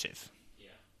decorative. Yeah.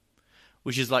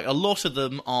 Which is like, a lot of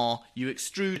them are, you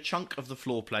extrude a chunk of the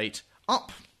floor plate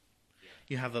up,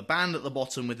 you have a band at the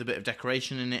bottom with a bit of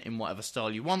decoration in it in whatever style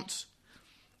you want,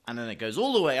 and then it goes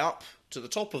all the way up to the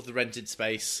top of the rented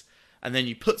space, and then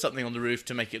you put something on the roof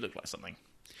to make it look like something.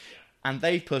 And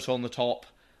they put on the top.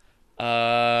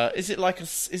 Is it like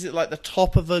the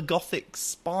top of a Gothic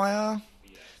spire?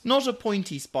 Yes. Not a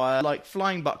pointy spire, like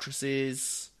flying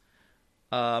buttresses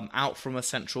out from a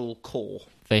central core.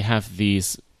 They have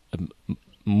these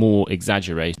more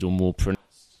exaggerated or more pronounced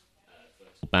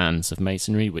bands of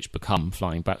masonry which become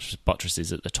flying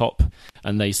buttresses at the top,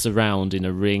 and they surround in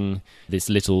a ring this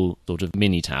little sort of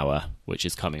mini tower which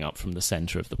is coming up from the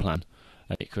centre of the plan,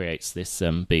 and it creates this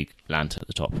big lantern at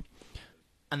the top.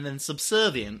 And then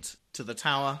subservient to the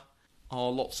tower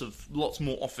are lots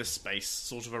more office space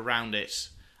sort of around it.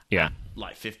 Yeah.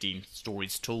 Like 15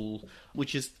 stories tall,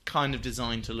 which is kind of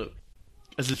designed to look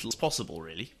as little as possible,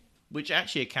 really, which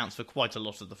actually accounts for quite a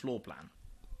lot of the floor plan.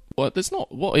 Well, there's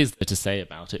not. What is there to say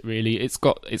about it, really? It's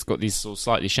got these sort of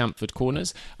slightly chamfered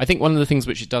corners. I think one of the things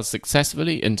which it does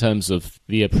successfully in terms of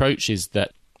the approach is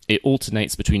that it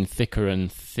alternates between thicker and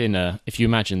thinner. If you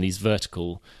imagine these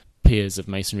vertical piers of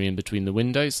masonry in between the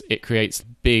windows, it creates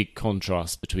big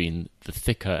contrast between the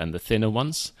thicker and the thinner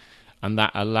ones, and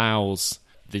that allows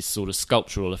this sort of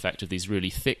sculptural effect of these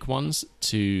really thick ones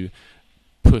to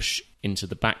push into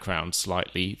the background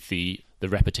slightly the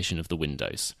repetition of the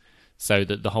windows, so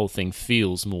that the whole thing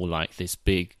feels more like this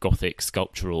big Gothic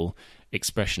sculptural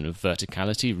expression of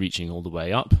verticality reaching all the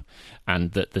way up,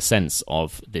 and that the sense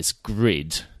of this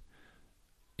grid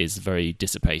is very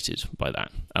dissipated by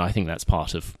that. And I think that's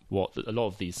part of what a lot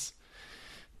of these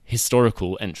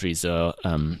historical entries are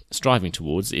striving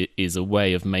towards. It is a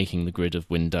way of making the grid of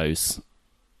windows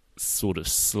sort of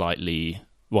slightly,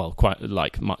 well, quite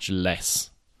like much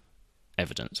less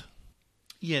evident.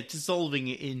 Yeah, dissolving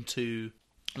it into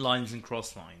lines and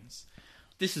cross lines.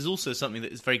 This is also something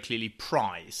that is very clearly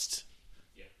prized.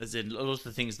 Yeah. As in, a lot of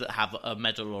the things that have a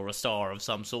medal or a star of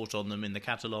some sort on them in the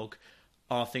catalogue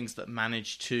are things that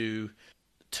manage to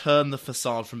turn the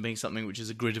facade from being something which is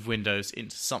a grid of windows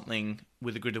into something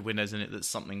with a grid of windows in it that's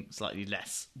something slightly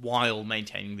less, while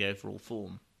maintaining the overall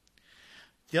form.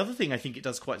 The other thing I think it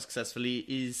does quite successfully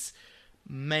is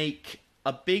make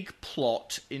a big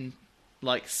plot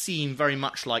seem very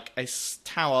much like a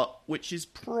tower, which is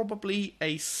probably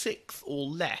a sixth or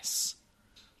less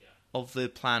of the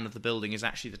plan of the building is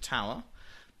actually the tower,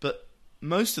 but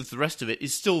most of the rest of it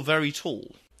is still very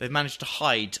tall. They've managed to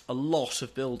hide a lot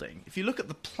of building. If you look at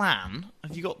the plan,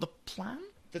 have you got the plan?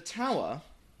 The tower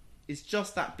is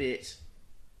just that bit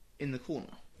in the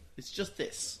corner. It's just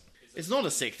this. It's not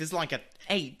a sixth, it's like an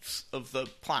eighth of the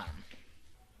plan.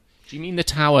 Do you mean the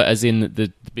tower as in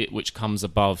the bit which comes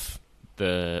above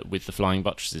with the flying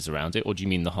buttresses around it, or do you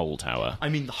mean the whole tower? I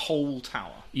mean the whole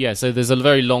tower. Yeah, so there's a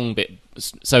very long bit.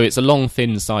 So it's a long,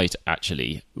 thin site,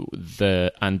 actually.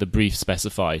 And the brief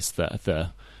specifies that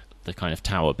the kind of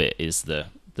tower bit is the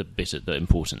bit at the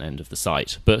important end of the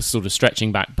site. But sort of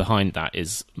stretching back behind that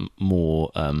is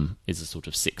more is a sort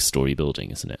of 6-story building,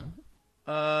 isn't it?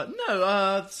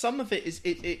 No. Some of it is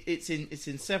it's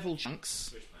in several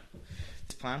chunks.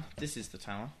 This plan. This is the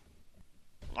tower.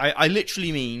 I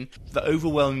literally mean the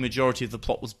overwhelming majority of the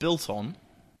plot was built on,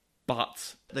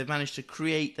 but they've managed to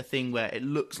create a thing where it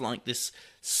looks like this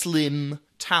slim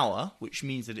tower, which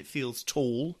means that it feels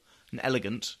tall and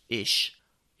elegant-ish,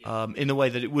 in a way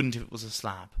that it wouldn't if it was a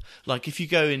slab. Like if you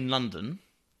go in London,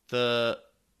 the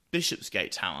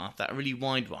Bishopsgate Tower, that really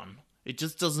wide one, it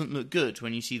just doesn't look good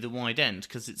when you see the wide end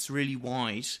because it's really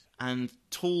wide, and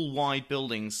tall, wide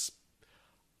buildings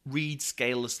read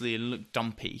scalelessly and look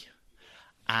dumpy,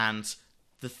 and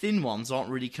the thin ones aren't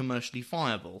really commercially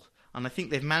viable. And I think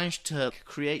they've managed to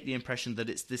create the impression that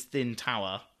it's this thin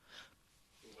tower,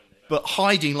 but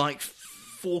hiding like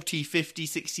 40, 50,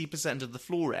 60% of the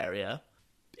floor area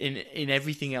in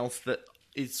everything else that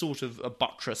is sort of a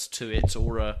buttress to it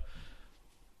or a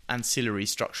ancillary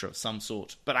structure of some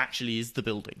sort, but actually is the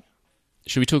building.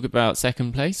 Should we talk about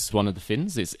second place, one of the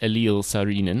Finns? It's Eliel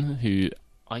Saarinen, who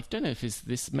I don't know if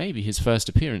this may be his first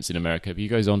appearance in America, but he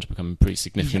goes on to become a pretty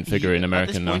significant figure in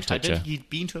American architecture. I don't think he'd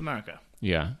been to America.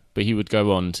 Yeah, but he would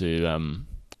go on to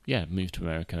move to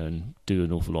America and do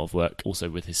an awful lot of work, also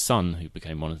with his son, who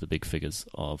became one of the big figures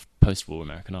of post-war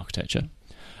American architecture.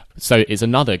 So it's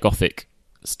another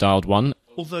Gothic-styled one.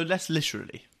 Although less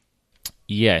literally.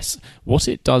 Yes. What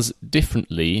it does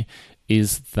differently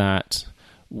is that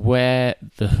where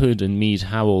the Hood and Mead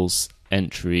Howells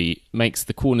entry makes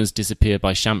the corners disappear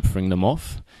by chamfering them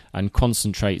off and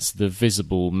concentrates the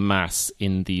visible mass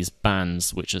in these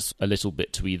bands, which are a little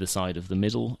bit to either side of the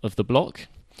middle of the block,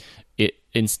 it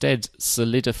instead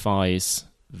solidifies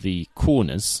the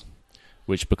corners,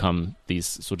 which become these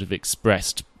sort of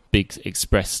big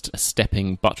expressed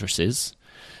stepping buttresses,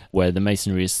 where the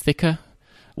masonry is thicker,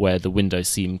 where the windows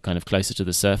seem kind of closer to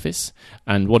the surface,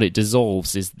 and what it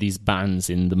dissolves is these bands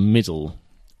in the middle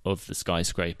of the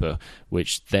skyscraper,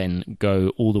 which then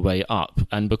go all the way up.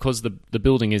 And because the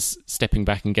building is stepping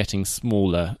back and getting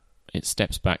smaller, it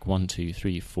steps back 1, 2,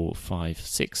 3, 4, 5,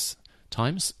 6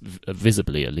 times,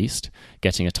 visibly at least,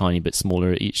 getting a tiny bit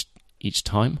smaller each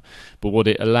time. But what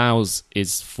it allows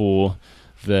is for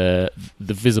the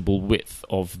visible width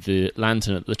of the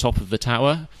lantern at the top of the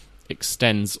tower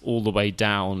extends all the way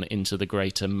down into the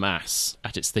greater mass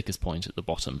at its thickest point at the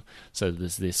bottom. So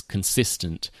there's this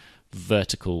consistent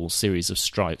vertical series of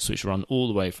stripes which run all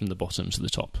the way from the bottom to the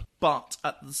top. But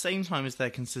at the same time as they're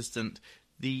consistent,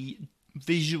 the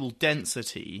visual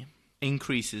density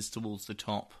increases towards the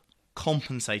top,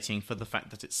 compensating for the fact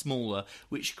that it's smaller,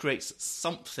 which creates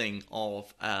something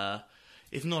of,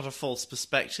 if not a false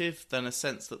perspective, then a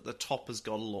sense that the top has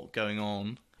got a lot going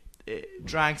on. It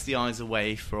drags the eyes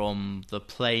away from the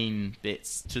plain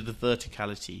bits to the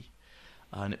verticality,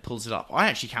 and it pulls it up. I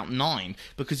actually count 9,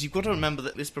 because you've got to remember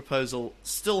that this proposal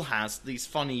still has these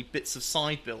funny bits of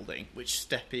side building which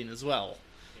step in as well.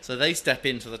 So they step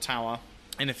into the tower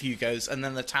in a few goes, and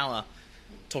then the tower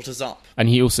totters up. And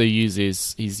he also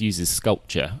uses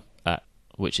sculpture,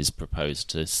 which is proposed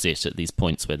to sit at these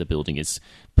points where the building is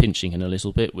pinching in a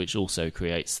little bit, which also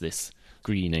creates this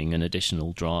greening and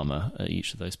additional drama at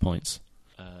each of those points.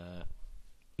 And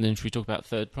then should we talk about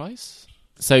third prize?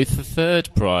 So the third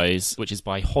prize, which is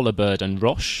by Holabird and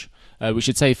Roche, we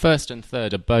should say first and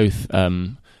third are both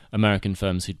American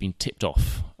firms who'd been tipped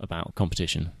off about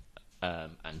competition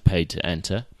and paid to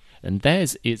enter. And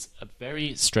theirs is a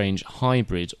very strange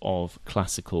hybrid of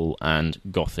classical and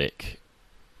Gothic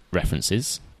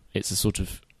references. It's a sort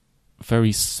of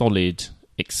very solid,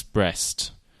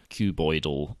 expressed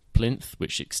cuboidal plinth,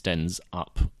 which extends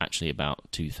up actually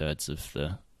about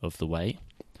 2/3 of the way.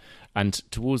 And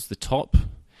towards the top,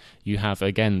 you have,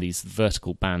 again, these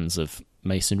vertical bands of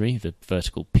masonry, the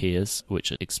vertical piers,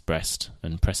 which are expressed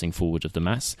and pressing forward of the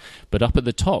mass. But up at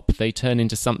the top, they turn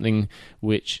into something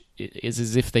which is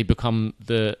as if they become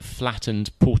the flattened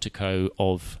portico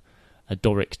of a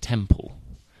Doric temple.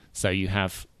 So you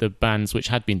have the bands, which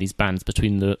had been these bands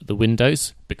between the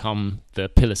windows, become the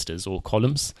pilasters or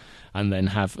columns, and then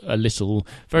have a little,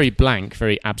 very blank,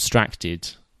 very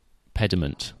abstracted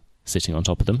pediment sitting on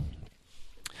top of them.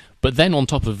 But then on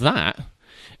top of that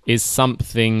is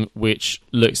something which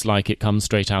looks like it comes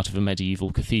straight out of a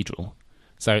medieval cathedral.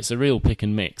 So it's a real pick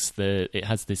and mix. It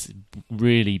has this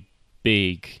really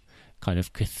big kind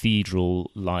of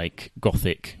cathedral-like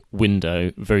Gothic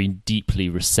window, very deeply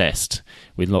recessed,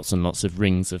 with lots and lots of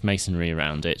rings of masonry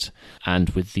around it,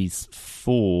 and with these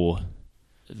 4,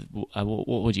 what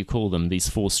would you call them? These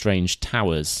 4 strange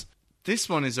towers. This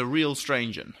one is a real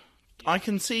strange one. I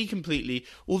can see completely,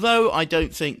 although I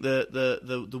don't think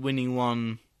the winning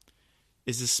one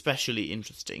is especially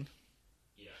interesting.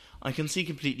 Yeah. I can see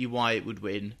completely why it would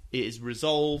win. It is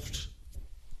resolved.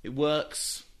 It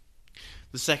works.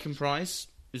 The second prize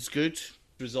is good.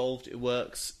 Resolved. It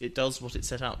works. It does what it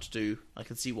set out to do. I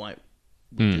can see why it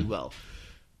would do well.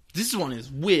 This one is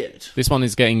weird. This one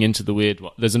is getting into the weird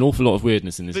one. There's an awful lot of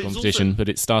weirdness in this competition, but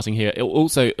it's starting here. This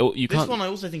one I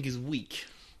also think is weak.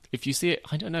 If you see it,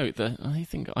 I don't know. I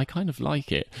think I kind of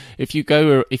like it. If you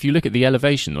look at the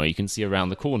elevation where you can see around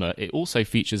the corner, it also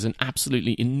features an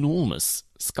absolutely enormous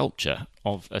sculpture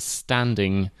of a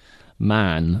standing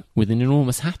man with an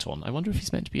enormous hat on. I wonder if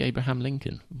he's meant to be Abraham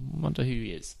Lincoln. I wonder who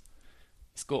he is.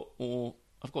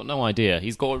 I've got no idea.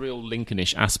 He's got a real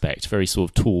Lincolnish aspect, very sort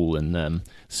of tall and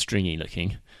stringy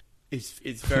looking. It's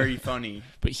very funny,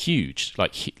 but huge,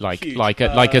 like huge. like a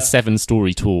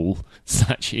 7-story tall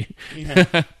statue.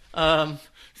 Yeah.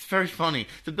 It's very funny.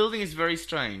 The building is very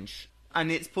strange,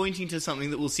 and it's pointing to something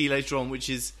that we'll see later on, which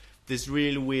is this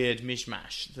really weird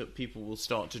mishmash that people will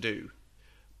start to do.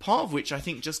 Part of which I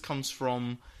think just comes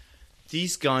from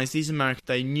these guys, these Americans.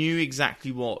 They knew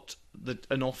exactly what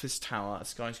an office tower, a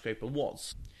skyscraper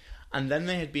was. And then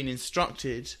they had been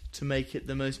instructed to make it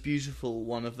the most beautiful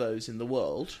one of those in the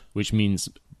world. Which means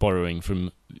borrowing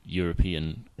from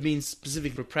European... It means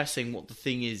specifically repressing what the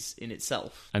thing is in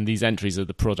itself. And these entries are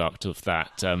the product of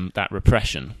that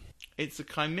repression. It's a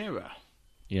chimera.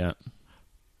 Yeah.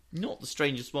 Not the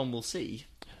strangest one we'll see.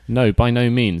 No, by no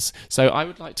means. So I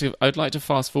would like to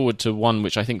fast forward to one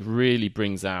which I think really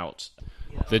brings out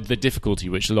the difficulty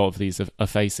which a lot of these are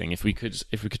facing. If we could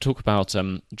talk about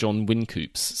John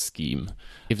Wynkoop's scheme,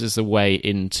 gives us a way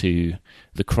into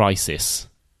the crisis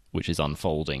which is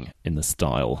unfolding in the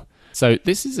style. So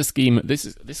this is a scheme.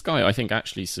 This guy I think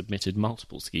actually submitted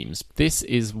multiple schemes. This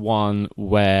is one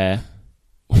where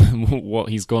what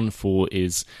he's gone for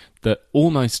is that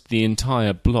almost the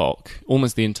entire block,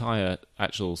 almost the entire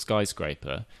actual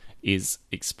skyscraper, is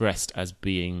expressed as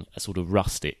being a sort of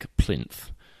rustic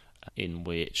plinth, in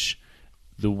which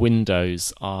the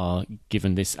windows are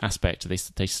given this aspect.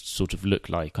 They sort of look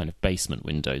like kind of basement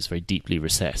windows, very deeply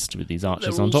recessed with these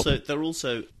arches on top. They're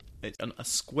also a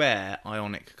square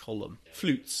ionic column,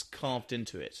 flutes carved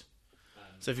into it.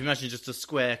 So if you imagine just a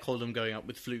square column going up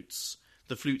with flutes,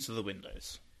 the flutes are the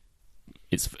windows.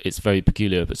 It's very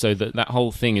peculiar, but so that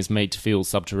whole thing is made to feel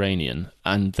subterranean,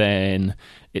 and then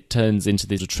it turns into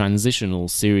this transitional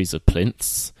series of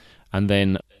plinths, and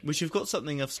then... Which you've got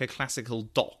something of a classical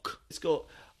dock. It's got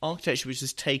architecture which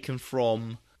is taken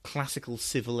from classical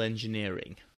civil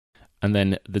engineering. And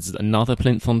then there's another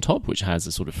plinth on top, which has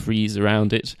a sort of frieze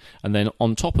around it. And then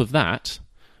on top of that,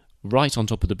 right on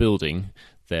top of the building,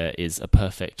 there is a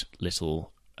perfect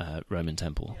little Roman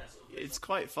temple. It's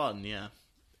quite fun, yeah.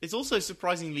 It's also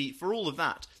surprisingly, for all of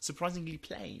that, surprisingly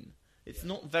plain. It's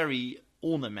not very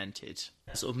ornamented,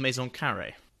 sort of maison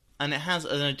carré. And it has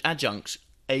an adjunct,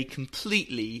 a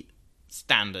completely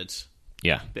standard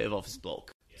bit of office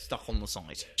block stuck on the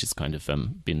side. Which has kind of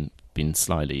been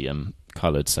slightly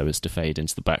coloured so as to fade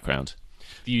into the background.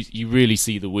 You really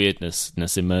see the weirdness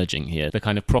emerging here. The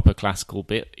kind of proper classical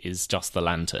bit is just the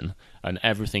lantern, and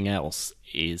everything else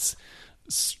is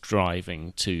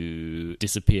striving to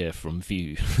disappear from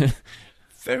view.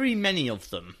 Very many of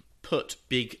them put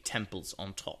big temples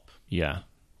on top. Yeah.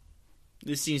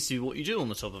 This seems to be what you do on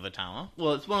the top of a tower.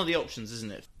 Well, it's one of the options,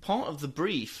 isn't it? Part of the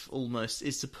brief, almost,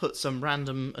 is to put some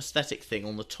random aesthetic thing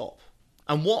on the top.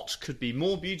 And what could be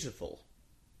more beautiful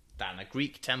than a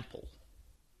Greek temple?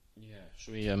 Yeah,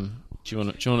 should we, do you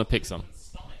want to pick some?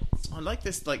 I like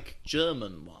this,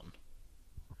 German one.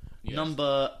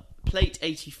 Yes. Plate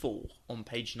 84 on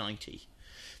page 90.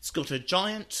 It's got a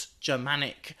giant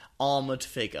Germanic armoured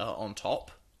figure on top.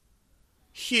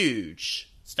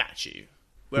 Huge statue.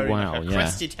 Wearing a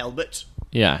crested helmet.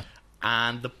 Yeah.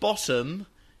 And the bottom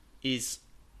is...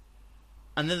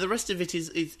 And then the rest of it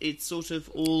is it's sort of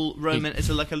all Roman... It's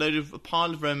like a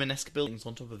pile of Romanesque buildings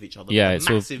on top of each other. Yeah, with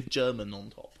a massive German on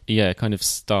top. Yeah, kind of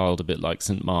styled a bit like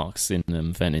St. Mark's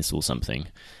in Venice or something.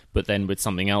 But then with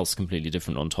something else completely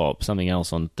different on top, something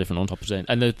else different on top of it.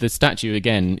 And the statue,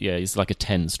 again, is like a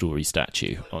 10-story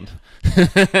statue on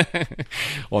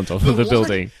top of the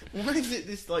building. Why is it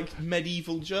this,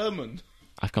 medieval German?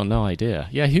 I've got no idea.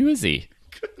 Yeah, who is he?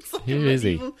 Who is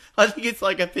he? I think it's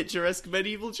like a picturesque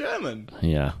medieval German.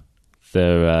 Yeah.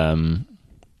 They're,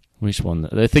 which one?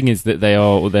 The thing is that they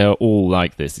are all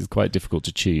like this. It's quite difficult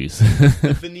to choose.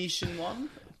 The Venetian one,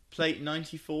 plate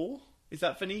 94. Is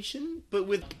that Venetian? But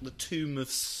with the tomb of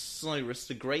Cyrus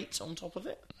the Great on top of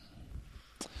it?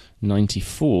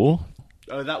 94?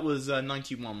 Oh, that was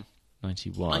 91.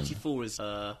 91. 94 is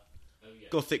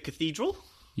Gothic Cathedral.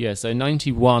 Yeah, so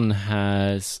 91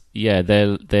 has... Yeah,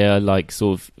 they're like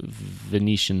sort of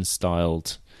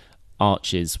Venetian-styled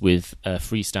arches with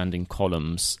freestanding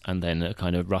columns and then a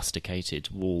kind of rusticated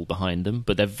wall behind them.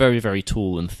 But they're very, very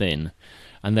tall and thin.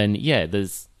 And then, yeah,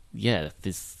 there's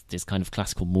this kind of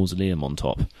classical mausoleum on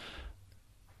top.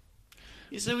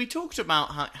 Yeah, so we talked about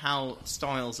how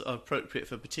styles are appropriate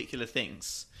for particular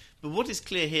things, but what is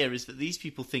clear here is that these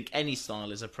people think any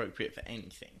style is appropriate for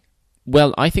anything.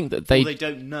 Well, I think that they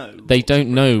don't know. They don't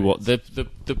know what the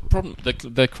problem.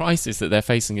 The crisis that they're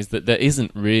facing is that there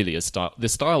isn't really a style. The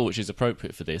style which is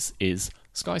appropriate for this is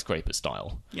skyscraper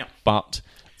style. Yeah, but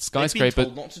skyscraper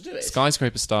told not to do it.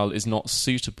 Skyscraper style is not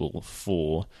suitable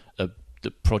for the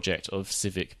project of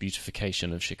civic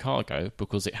beautification of Chicago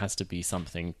because it has to be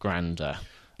something grander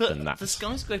than that. The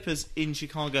skyscrapers in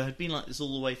Chicago had been like this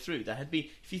all the way through. There had been,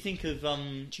 if you think of,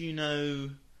 do you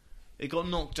know, it got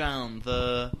knocked down,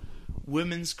 the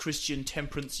Women's Christian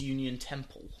Temperance Union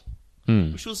Temple,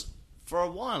 which was for a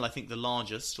while I think the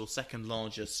largest or second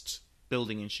largest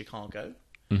building in Chicago.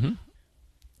 Mm-hmm.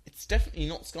 It's definitely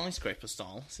not skyscraper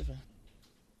style.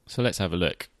 So let's have a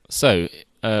look. So,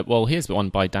 here's the one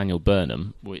by Daniel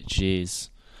Burnham, which is,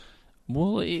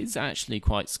 it is actually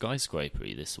quite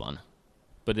skyscrapery, this one.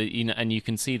 But and you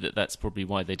can see that that's probably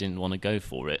why they didn't want to go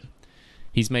for it.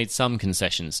 He's made some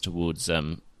concessions towards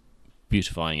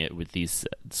beautifying it with these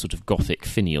sort of Gothic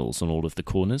finials on all of the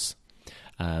corners,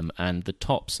 and the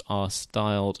tops are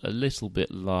styled a little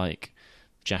bit like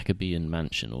Jacobean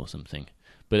mansion or something.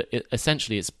 But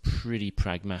essentially, it's pretty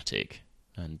pragmatic.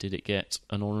 And did it get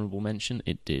an honourable mention?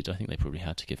 It did. I think they probably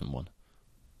had to give him one.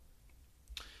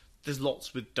 There's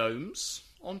lots with domes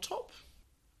on top.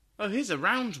 Oh, here's a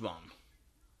round one.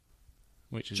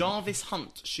 Which is Jarvis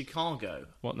Hunt, Chicago.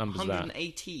 What number's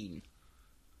 118.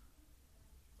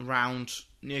 Round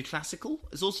neoclassical.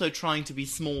 It's also trying to be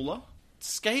smaller.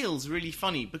 Scale's really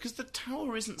funny because the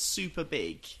tower isn't super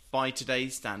big by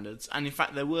today's standards. And in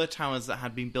fact, there were towers that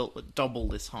had been built at double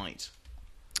this height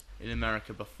in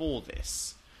America before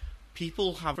this.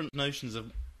 People have different notions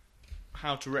of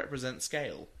how to represent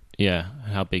scale. Yeah,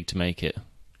 how big to make it.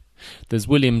 There's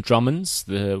William Drummond's,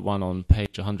 the one on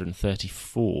page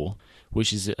 134,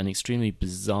 which is an extremely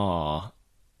bizarre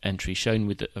entry shown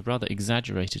with a rather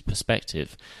exaggerated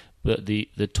perspective, but the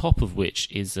top of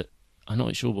which is, I'm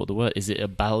not sure what the word is, it a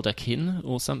baldachin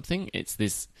or something? It's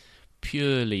this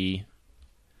purely,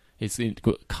 it's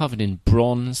covered in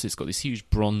bronze, it's got these huge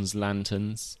bronze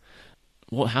lanterns.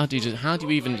 How do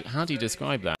you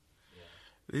describe that?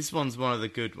 This one's one of the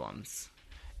good ones.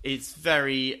 It's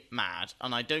very mad,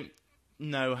 and I don't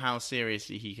know how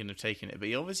seriously he can have taken it, but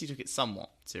he obviously took it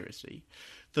somewhat seriously.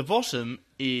 The bottom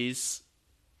is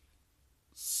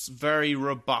very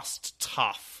robust,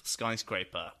 tough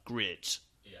skyscraper grid.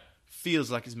 Yeah.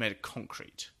 Feels like it's made of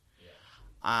concrete. Yeah.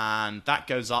 And that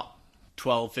goes up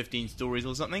 12, 15 stories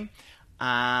or something,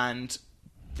 and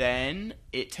then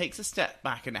it takes a step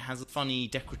back and it has a funny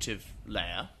decorative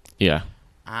layer. Yeah.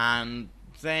 And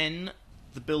then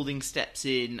the building steps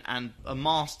in and a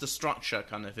master structure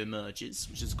kind of emerges,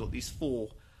 which has got these 4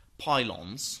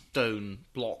 pylons, stone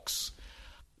blocks,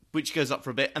 which goes up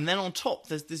for a bit. And then on top,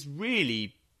 there's this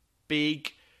really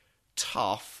big,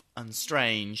 tough and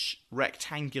strange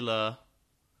rectangular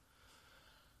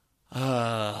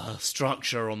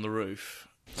structure on the roof.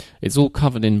 It's all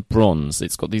covered in bronze.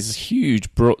 It's got these huge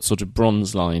sort of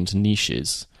bronze-lined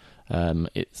niches.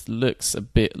 It looks a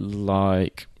bit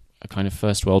like a kind of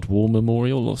First World War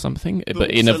memorial or something,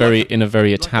 but in a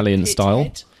very Italian style.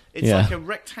 Head. It's like a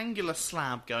rectangular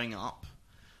slab going up,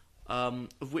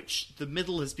 of which the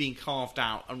middle has been carved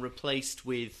out and replaced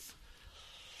with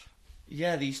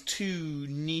these 2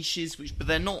 niches, but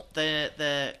they're not.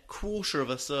 They're quarter of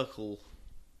a circle.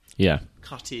 Yeah.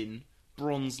 Cut in,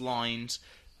 bronze-lined.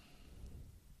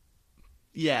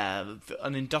 Yeah,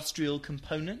 an industrial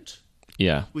component.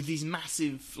 Yeah. With these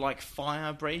massive,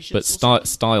 fire braziers. But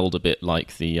styled a bit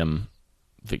like the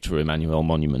Victor Emmanuel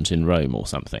monument in Rome or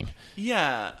something.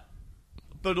 Yeah,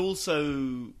 but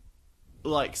also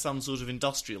like some sort of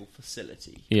industrial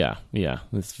facility. Yeah.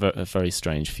 It's a very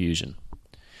strange fusion.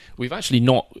 We've actually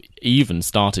not even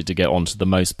started to get onto the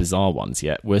most bizarre ones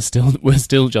yet. We're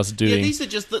still just doing. Yeah, these are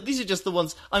just the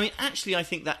ones. I mean, actually, I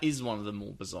think that is one of the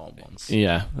more bizarre ones.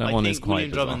 Yeah, that one is quite William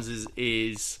bizarre. Drummond's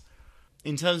is,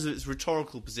 in terms of its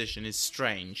rhetorical position, is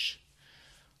strange,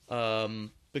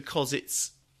 because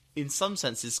it's in some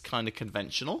senses kind of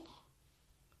conventional,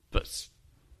 but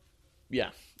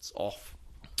it's off.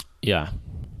 Yeah.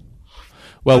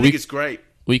 Well, I think it's great.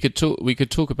 We could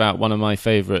talk about one of my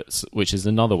favourites, which is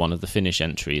another one of the Finnish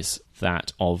entries,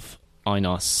 that of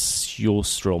Einar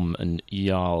Sjostrom and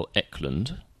Jarl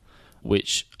Eklund,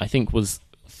 which I think was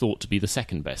thought to be the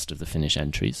second best of the Finnish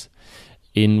entries,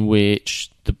 in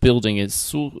which the building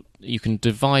is you can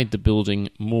divide the building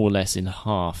more or less in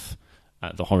half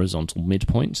at the horizontal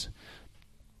midpoint.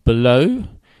 Below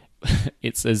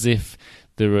it's as if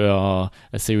there are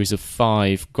a series of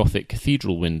 5 Gothic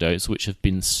cathedral windows which have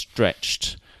been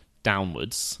stretched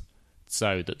downwards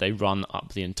so that they run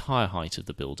up the entire height of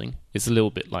the building. It's a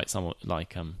little bit like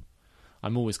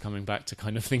I'm always coming back to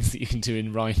kind of things that you can do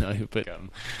in Rhino, but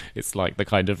it's like the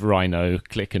kind of Rhino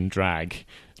click and drag,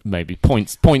 maybe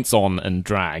points on and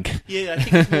drag. Yeah, I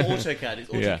think it's more AutoCAD. It's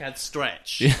AutoCAD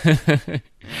stretch.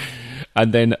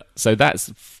 And then, so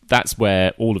that's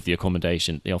where all of the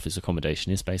accommodation, the office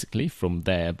accommodation, is basically from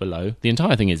there below. The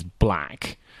entire thing is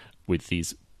black with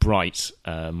these bright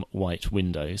white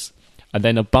windows. And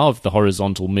then above the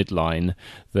horizontal midline,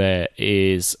 there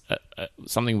is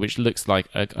something which looks like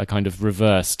a kind of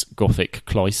reversed Gothic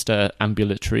cloister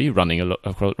ambulatory running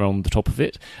around the top of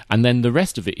it. And then the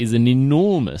rest of it is an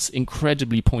enormous,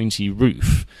 incredibly pointy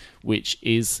roof, which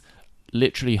is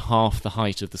literally half the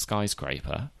height of the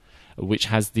skyscraper, which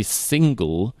has this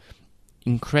single,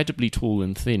 incredibly tall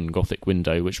and thin Gothic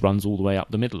window which runs all the way up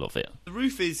the middle of it. The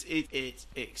roof is it's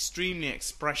extremely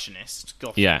expressionist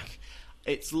Gothic. Yeah.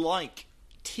 It's like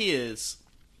tiers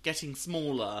getting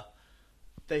smaller.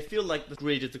 They feel like the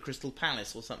grid of the Crystal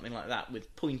Palace or something like that,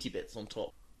 with pointy bits on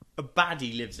top. A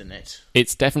baddie lives in it.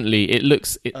 It's definitely... It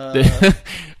looks...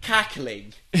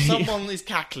 Cackling. Someone is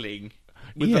cackling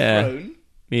with the throne.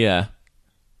 Yeah.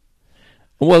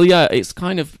 Well, yeah, it's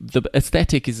kind of... The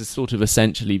aesthetic is a sort of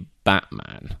essentially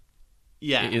Batman.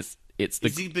 Yeah. But it's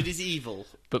evil.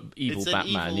 But evil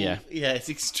Batman, evil, yeah. Yeah, it's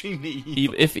extremely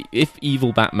evil. If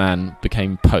evil Batman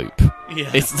became Pope,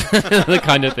 it's the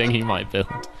kind of thing he might build.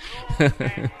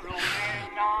 I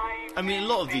mean, a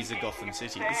lot of these are Gotham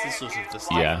City. This is sort of the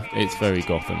style. Yeah, it's very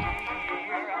Gotham.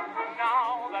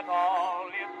 Now that all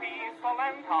is peaceful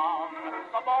and calm,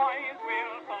 the boys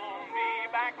will soon be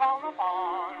back on the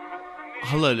farm.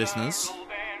 Hello, listeners.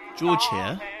 George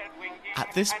here.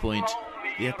 At this point,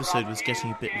 the episode was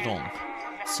getting a bit long,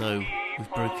 so we've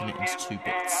broken it into 2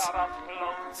 bits.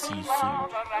 See you soon.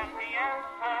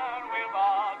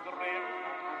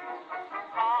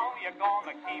 How you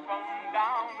gonna keep 'em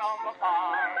down on the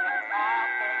farm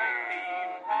after they seem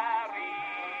Harry?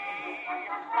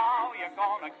 How you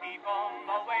gonna keep 'em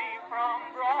away from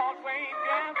Broadway,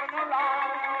 dancing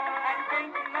around and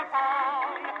painting the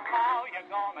town? How you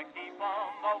gonna keep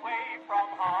 'em away from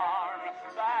harm?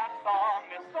 That's the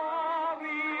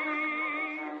mystery.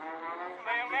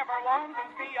 They'll never want to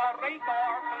see a rake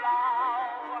or